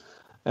Flo.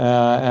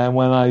 And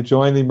when I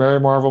joined the Merry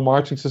Marvel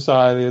Marching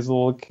Society as a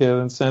little kid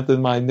and sent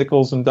in my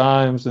nickels and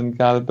dimes and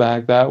got it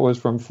back, that was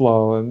from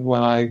Flo. And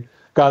when I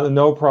got the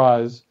No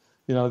Prize,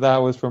 that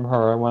was from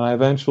her. And when I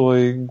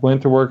eventually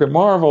went to work at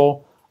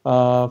Marvel,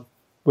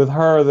 with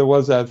her, there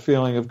was that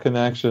feeling of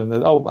connection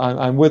that,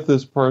 I'm with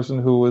this person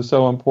who was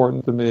so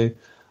important to me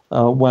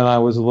when I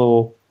was a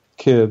little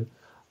kid.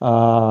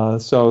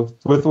 So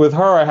with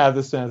her, I had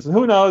the sense. And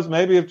who knows,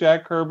 maybe if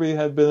Jack Kirby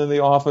had been in the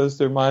office,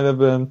 there might have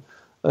been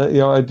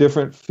a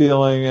different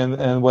feeling,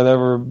 and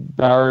whatever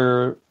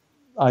barrier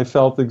I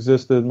felt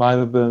existed might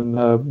have been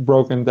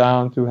broken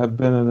down to have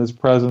been in his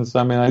presence.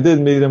 I mean, I did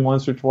meet him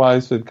once or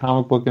twice at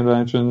comic book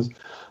conventions,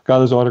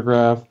 got his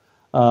autograph,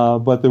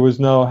 but there was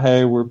no,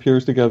 hey, we're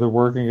peers together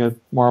working at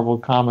Marvel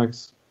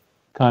Comics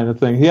kind of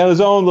thing. He had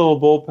his own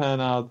little bullpen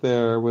out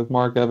there with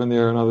Mark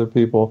Evanier and other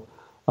people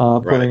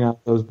putting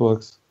out those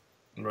books.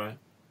 Right.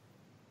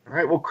 All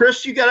right. Well,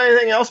 Chris, you got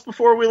anything else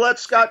before we let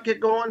Scott get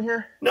going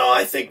here? No,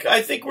 I think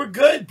we're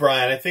good,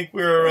 Brian. I think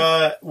we're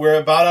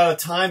about out of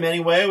time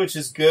anyway, which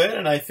is good.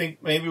 And I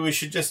think maybe we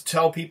should just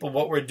tell people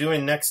what we're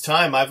doing next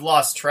time. I've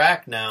lost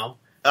track now.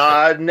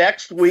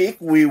 Next week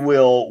we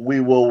will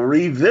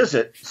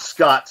revisit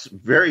Scott's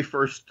very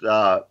first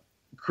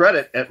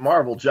credit at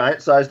Marvel,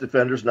 Giant Size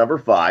Defenders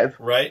 #5,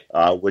 right?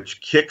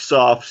 Which kicks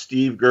off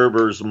Steve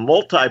Gerber's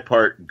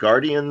multi-part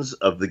Guardians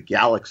of the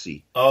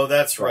Galaxy. Oh,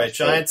 that's right.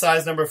 Giant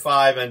Size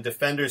 #5 and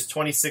Defenders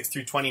 26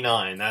 through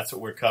 29. That's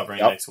what we're covering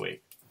next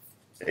week.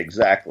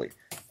 Exactly.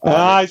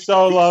 I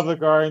so love the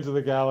Guardians of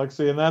the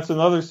Galaxy, and that's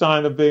another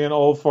sign of being an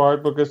old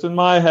fart, because in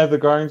my head, the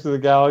Guardians of the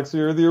Galaxy,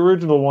 or the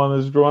original one,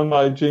 is drawn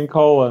by Gene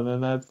Colan,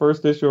 and that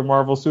first issue of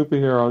Marvel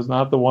Superheroes,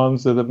 not the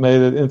ones that have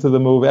made it into the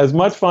movie. As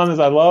much fun as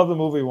I love the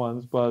movie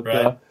ones, but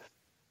right.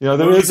 There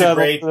movies is that are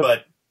great,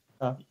 but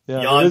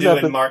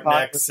Yondu and Martin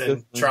X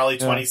and Charlie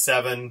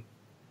 27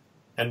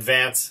 and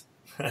Vance.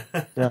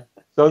 Yeah.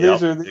 So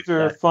these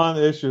are fun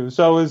issues.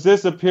 So is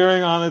this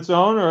appearing on its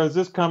own, or is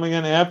this coming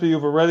in after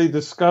you've already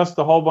discussed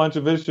a whole bunch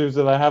of issues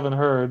that I haven't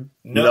heard?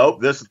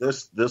 Nope.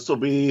 This will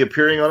be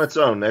appearing on its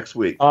own next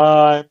week.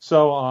 I'm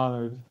so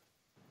honored.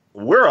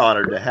 We're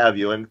honored to have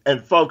you.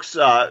 And folks,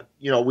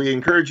 we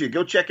encourage you to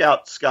go check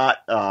out Scott.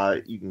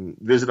 You can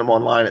visit him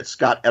online at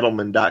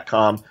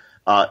scottedelman.com.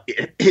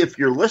 If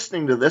you're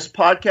listening to this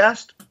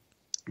podcast,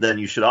 then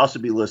you should also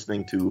be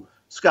listening to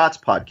Scott's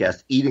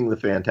podcast, Eating the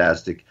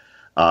Fantastic.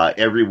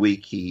 Every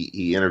week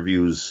he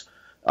interviews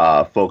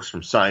folks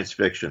from science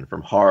fiction,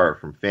 from horror,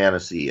 from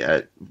fantasy.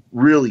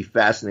 Really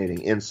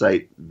fascinating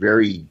insight,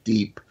 very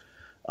deep,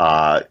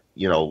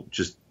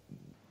 just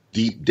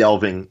deep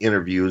delving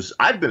interviews.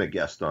 I've been a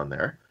guest on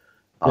there.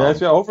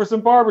 Yes, over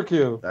some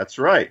barbecue. That's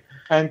right.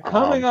 And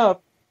coming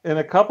up in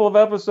a couple of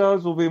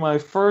episodes will be my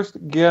first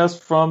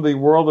guest from the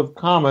world of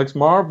comics,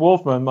 Marv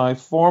Wolfman, my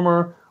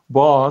former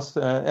boss,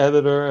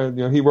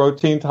 editor. He wrote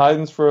Teen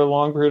Titans for a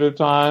long period of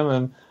time,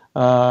 and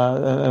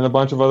a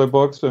bunch of other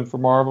books, and for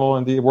Marvel,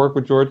 and he worked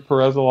with George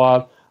Perez a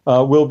lot.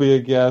 Will be a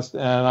guest,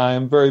 and I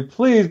am very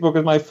pleased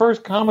because my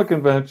first comic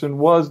convention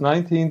was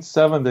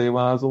 1970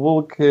 when I was a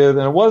little kid,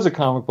 and it was a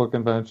comic book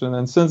convention.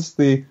 And since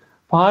the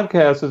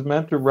podcast is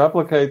meant to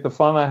replicate the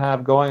fun I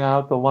have going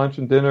out to lunch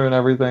and dinner and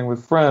everything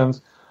with friends,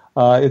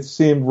 it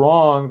seemed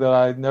wrong that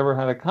I'd never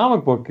had a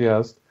comic book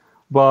guest.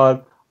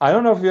 But I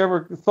don't know if you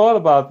ever thought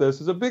about this.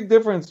 There's a big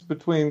difference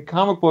between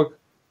comic book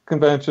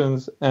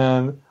conventions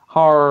and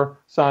horror,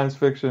 science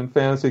fiction,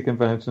 fantasy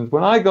conventions.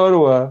 When I go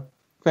to a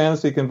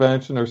fantasy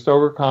convention or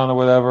StokerCon or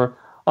whatever,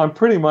 I'm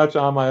pretty much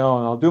on my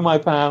own. I'll do my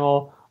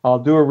panel, I'll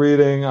do a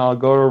reading, I'll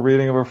go to a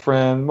reading of a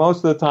friend. Most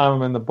of the time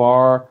I'm in the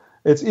bar.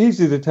 It's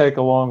easy to take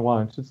a long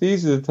lunch. It's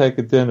easy to take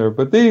a dinner.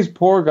 But these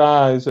poor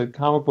guys at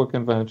comic book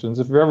conventions,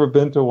 if you've ever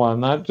been to one,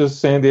 not just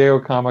San Diego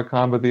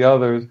Comic-Con, but the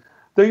others,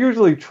 they're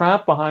usually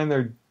trapped behind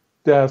their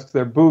desks,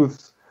 their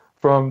booths,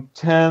 from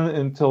 10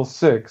 until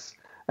 6.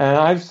 And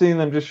I've seen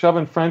them just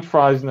shoving French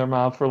fries in their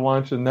mouth for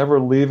lunch and never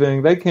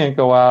leaving. They can't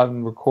go out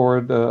and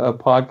record a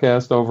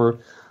podcast over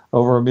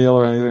a meal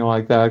or anything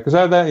like that. Because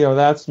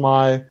that's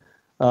my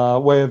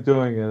way of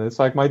doing it. It's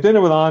like my dinner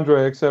with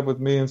Andre, except with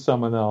me and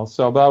someone else.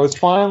 But I was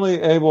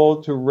finally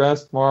able to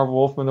wrest Marv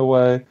Wolfman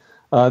away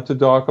to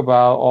talk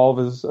about all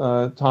of his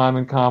time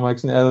in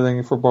comics and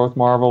editing for both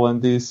Marvel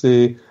and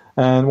DC.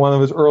 And one of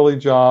his early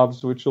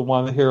jobs, which you'll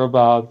want to hear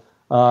about,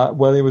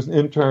 when he was an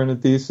intern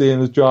at DC,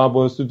 and his job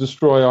was to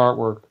destroy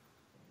artwork.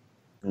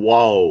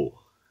 Whoa!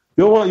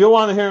 You'll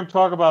want to hear him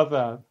talk about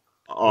that.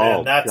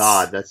 Oh, man,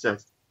 God, that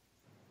sounds...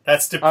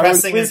 That's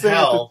depressing as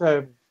hell.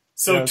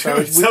 So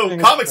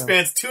comics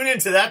fans, tune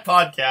into that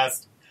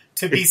podcast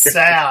to be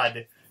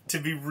sad, to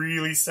be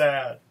really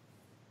sad.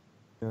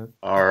 Yeah.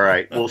 All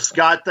right. Well,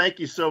 Scott, thank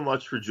you so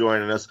much for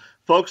joining us.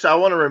 Folks, I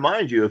want to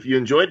remind you, if you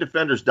enjoyed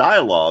Defenders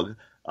Dialogue,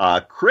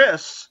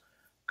 Chris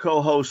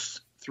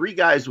co-hosts Three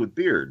Guys with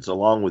Beards,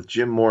 along with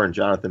Jim Moore and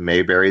Jonathan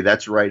Mayberry.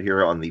 That's right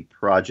here on the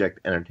Project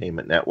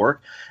Entertainment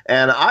Network.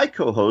 And I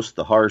co-host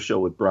The Horror Show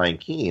with Brian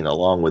Keene,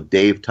 along with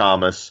Dave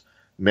Thomas,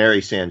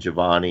 Mary San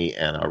Giovanni,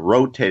 and a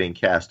rotating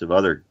cast of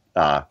other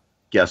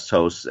guest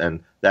hosts.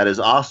 And that is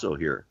also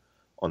here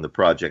on the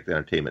Project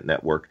Entertainment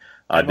Network.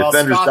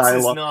 Defenders Scott's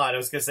Dialogue. Is not. I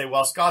was going to say,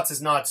 while Scott's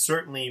is not,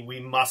 certainly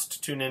we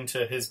must tune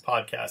into his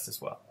podcast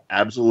as well.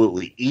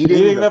 Absolutely.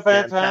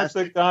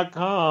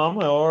 EatingTheFantastic.com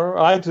or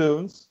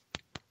iTunes.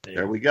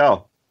 There we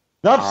go.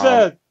 Enough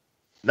said.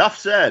 Enough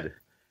said.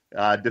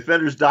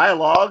 Defenders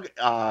Dialogue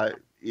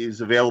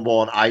is available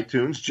on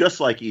iTunes, just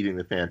like Eating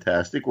the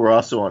Fantastic. We're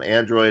also on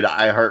Android,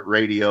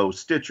 iHeartRadio,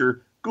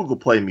 Stitcher, Google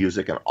Play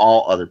Music, and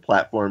all other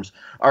platforms.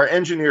 Our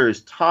engineer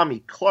is Tommy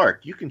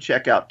Clark. You can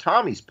check out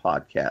Tommy's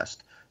podcast,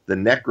 The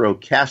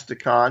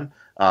Necrocasticon.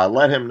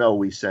 Let him know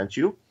we sent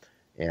you.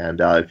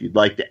 And if you'd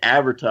like to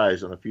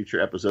advertise on a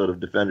future episode of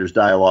Defenders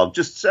Dialogue,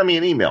 just send me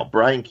an email,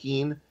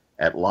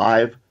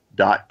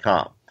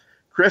 briankeene@live.com.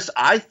 Chris,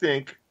 I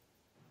think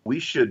we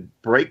should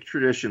break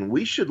tradition.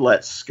 We should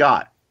let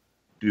Scott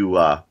do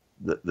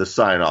the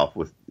sign-off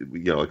with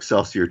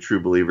Excelsior True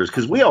Believers,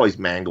 because we always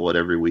mangle it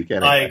every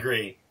weekend. I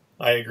agree.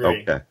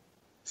 Okay.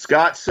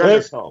 Scott, send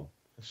us home.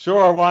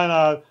 Sure, why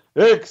not?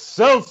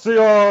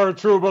 Excelsior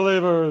True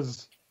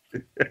Believers!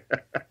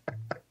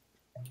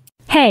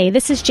 Hey,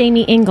 this is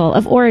Jamie Ingle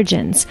of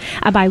Origins,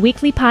 a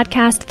bi-weekly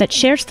podcast that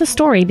shares the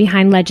story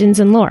behind legends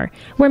and lore,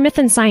 where myth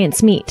and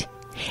science meet.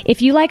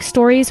 If you like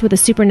stories with a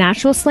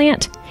supernatural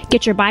slant,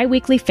 get your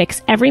bi-weekly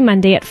fix every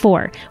Monday at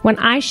 4, when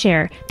I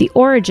share the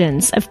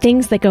origins of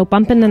things that go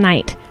bump in the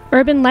night,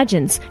 urban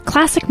legends,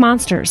 classic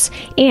monsters,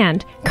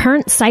 and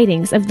current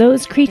sightings of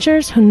those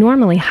creatures who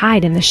normally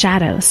hide in the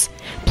shadows.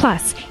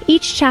 Plus,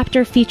 each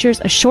chapter features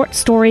a short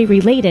story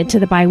related to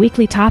the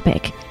bi-weekly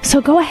topic.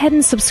 So go ahead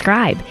and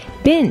subscribe,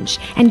 binge,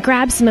 and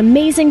grab some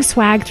amazing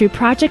swag through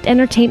Project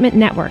Entertainment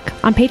Network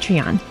on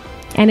Patreon.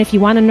 And if you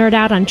want to nerd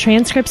out on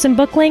transcripts and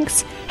book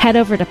links, head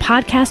over to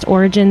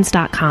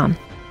podcastorigins.com.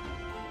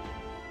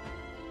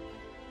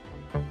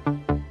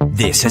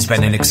 This has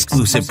been an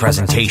exclusive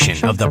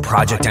presentation of the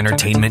Project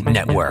Entertainment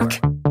Network.